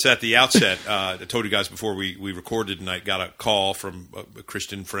mention this at the outset. I told you guys before we recorded, and I got a call from a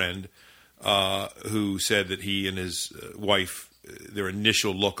Christian friend who said that he and his wife, their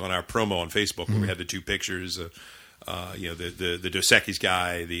initial look on our promo on Facebook, where we had the two pictures, the Dos Equis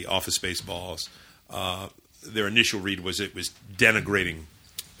guy, the Office Space balls, their initial read was it was denigrating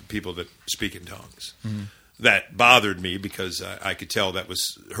people that speak in tongues. Mm-hmm. That bothered me because I could tell that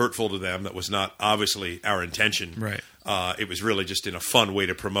was hurtful to them. That was not obviously our intention. Right. It was really just in a fun way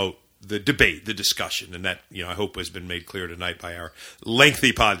to promote the debate, the discussion, and that I hope has been made clear tonight by our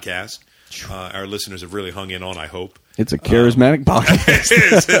lengthy podcast. Our listeners have really hung in on. I hope it's a charismatic podcast.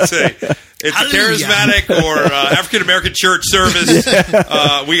 It is. It's a charismatic or African American church service.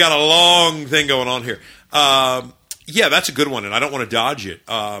 Yeah. We got a long thing going on here. Yeah, that's a good one, and I don't want to dodge it.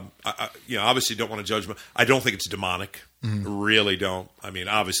 I obviously don't want to judge. I don't think it's demonic. Really don't. I mean,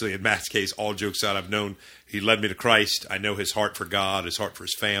 obviously, in Matt's case, all jokes out, I've known he led me to Christ. I know his heart for God, his heart for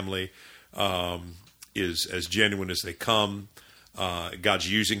his family is as genuine as they come.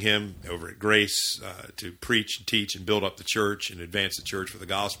 God's using him over at Grace to preach and teach and build up the church and advance the church for the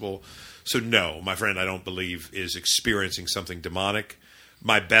gospel. So, no, my friend, I don't believe is experiencing something demonic.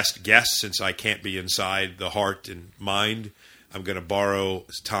 My best guess, since I can't be inside the heart and mind, I'm going to borrow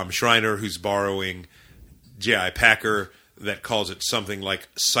Tom Schreiner, who's borrowing J.I. Packer, that calls it something like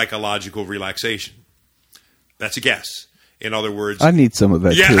psychological relaxation. That's a guess. In other words, I need some of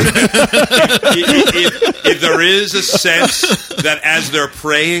that too. If there is a sense that as they're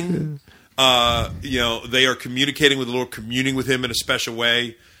praying, they are communicating with the Lord, communing with Him in a special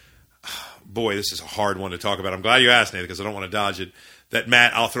way. Boy, this is a hard one to talk about. I'm glad you asked, Nathan, because I don't want to dodge it. That,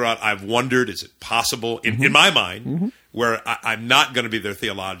 Matt, I'll throw out, I've wondered, is it possible, in my mind, where I'm not going to be there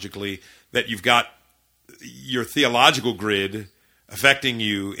theologically, that you've got your theological grid affecting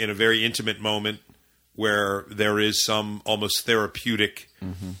you in a very intimate moment where there is some almost therapeutic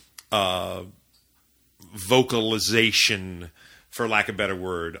vocalization, for lack of a better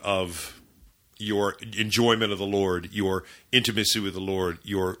word, of your enjoyment of the Lord, your intimacy with the Lord,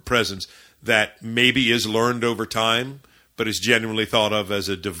 your presence, that maybe is learned over time, but is genuinely thought of as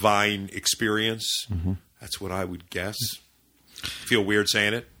a divine experience. That's what I would guess. Feel weird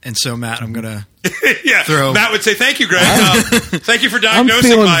saying it. And so, Matt, I'm going to yeah. throw... Matt would say, thank you, Greg. Thank you for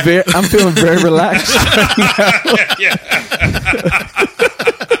diagnosing I'm feeling very relaxed.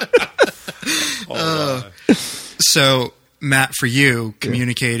 So, Matt, for you,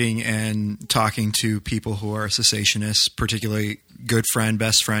 communicating and talking to people who are cessationists, particularly good friend,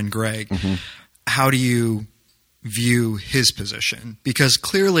 best friend, Greg, how do you view his position? Because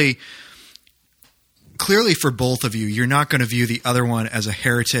clearly for both of you, you're not going to view the other one as a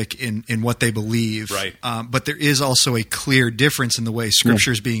heretic in what they believe. Right. But there is also a clear difference in the way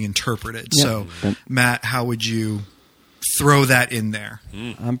Scripture is being interpreted. Yeah. So, Matt, how would you throw that in there?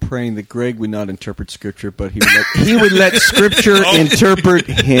 I'm praying that Greg would not interpret Scripture, but he would let Scripture interpret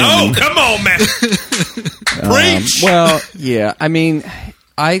him. Oh, come on, man. Preach! Well, yeah. I mean,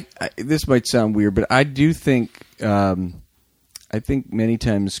 I this might sound weird, but I do think I think many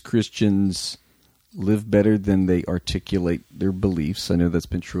times Christians live better than they articulate their beliefs. I know that's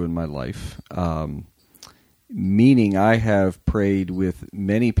been true in my life. Meaning I have prayed with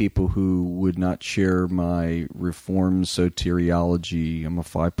many people who would not share my Reformed soteriology. I'm a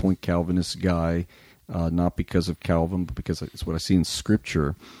 5-point Calvinist guy, not because of Calvin, but because it's what I see in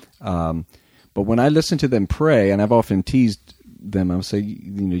Scripture. But when I listen to them pray, and I've often teased them, I'll say,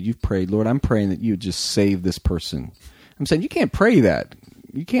 you've prayed, Lord, I'm praying that you would just save this person. I'm saying, you can't pray that.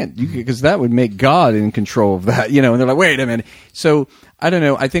 You can't, because that would make God in control of that, and they're like, wait a minute. So I don't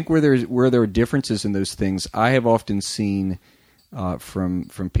know. I think where there are differences in those things, I have often seen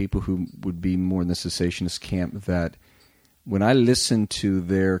from people who would be more in the cessationist camp that when I listen to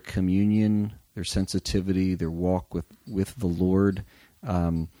their communion, their sensitivity, their walk with the Lord,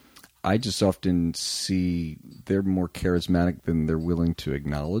 I just often see they're more charismatic than they're willing to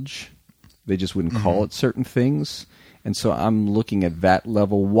acknowledge. They just wouldn't call it certain things. And so I'm looking at that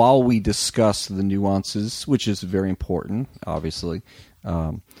level while we discuss the nuances, which is very important, obviously.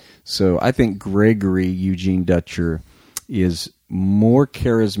 So I think Gregory Eugene Dutcher is more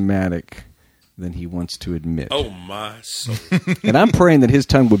charismatic than he wants to admit. Oh, my soul. And I'm praying that his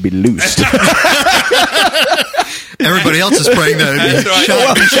tongue would be loosed. Everybody else is praying that it'd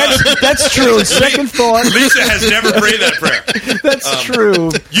be shot. That's true. Second thought. Lisa has never prayed that prayer. That's true.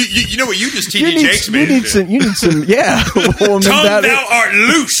 You know what you just T.D. Jakes made you need some, yeah. Tongue, thou art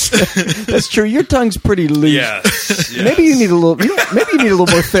loose. That's true. Your tongue's pretty loose. Yes. Maybe you need a little. Maybe you need a little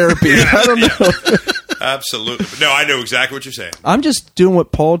more therapy. Yeah, I don't know. Absolutely. But no, I know exactly what you're saying. I'm just doing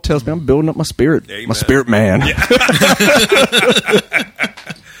what Paul tells me. I'm building up my spirit. Amen. My spirit man. Yeah.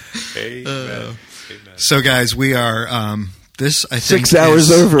 Amen. So, guys, we are. This I think 6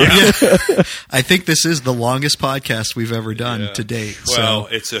 hours over. Yeah, I think this is the longest podcast we've ever done to date. Well,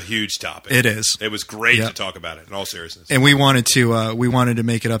 so it's a huge topic. it is. It was great to talk about it. In all seriousness, and we wanted to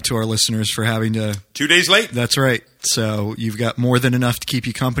make it up to our listeners for having to 2 days late. That's right. So you've got more than enough to keep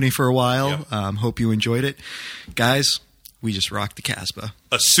you company for a while. Yep. Hope you enjoyed it, guys. We just rocked the Casbah.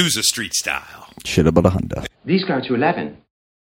 Azusa Street style. Shit about a Honda. These go to 11.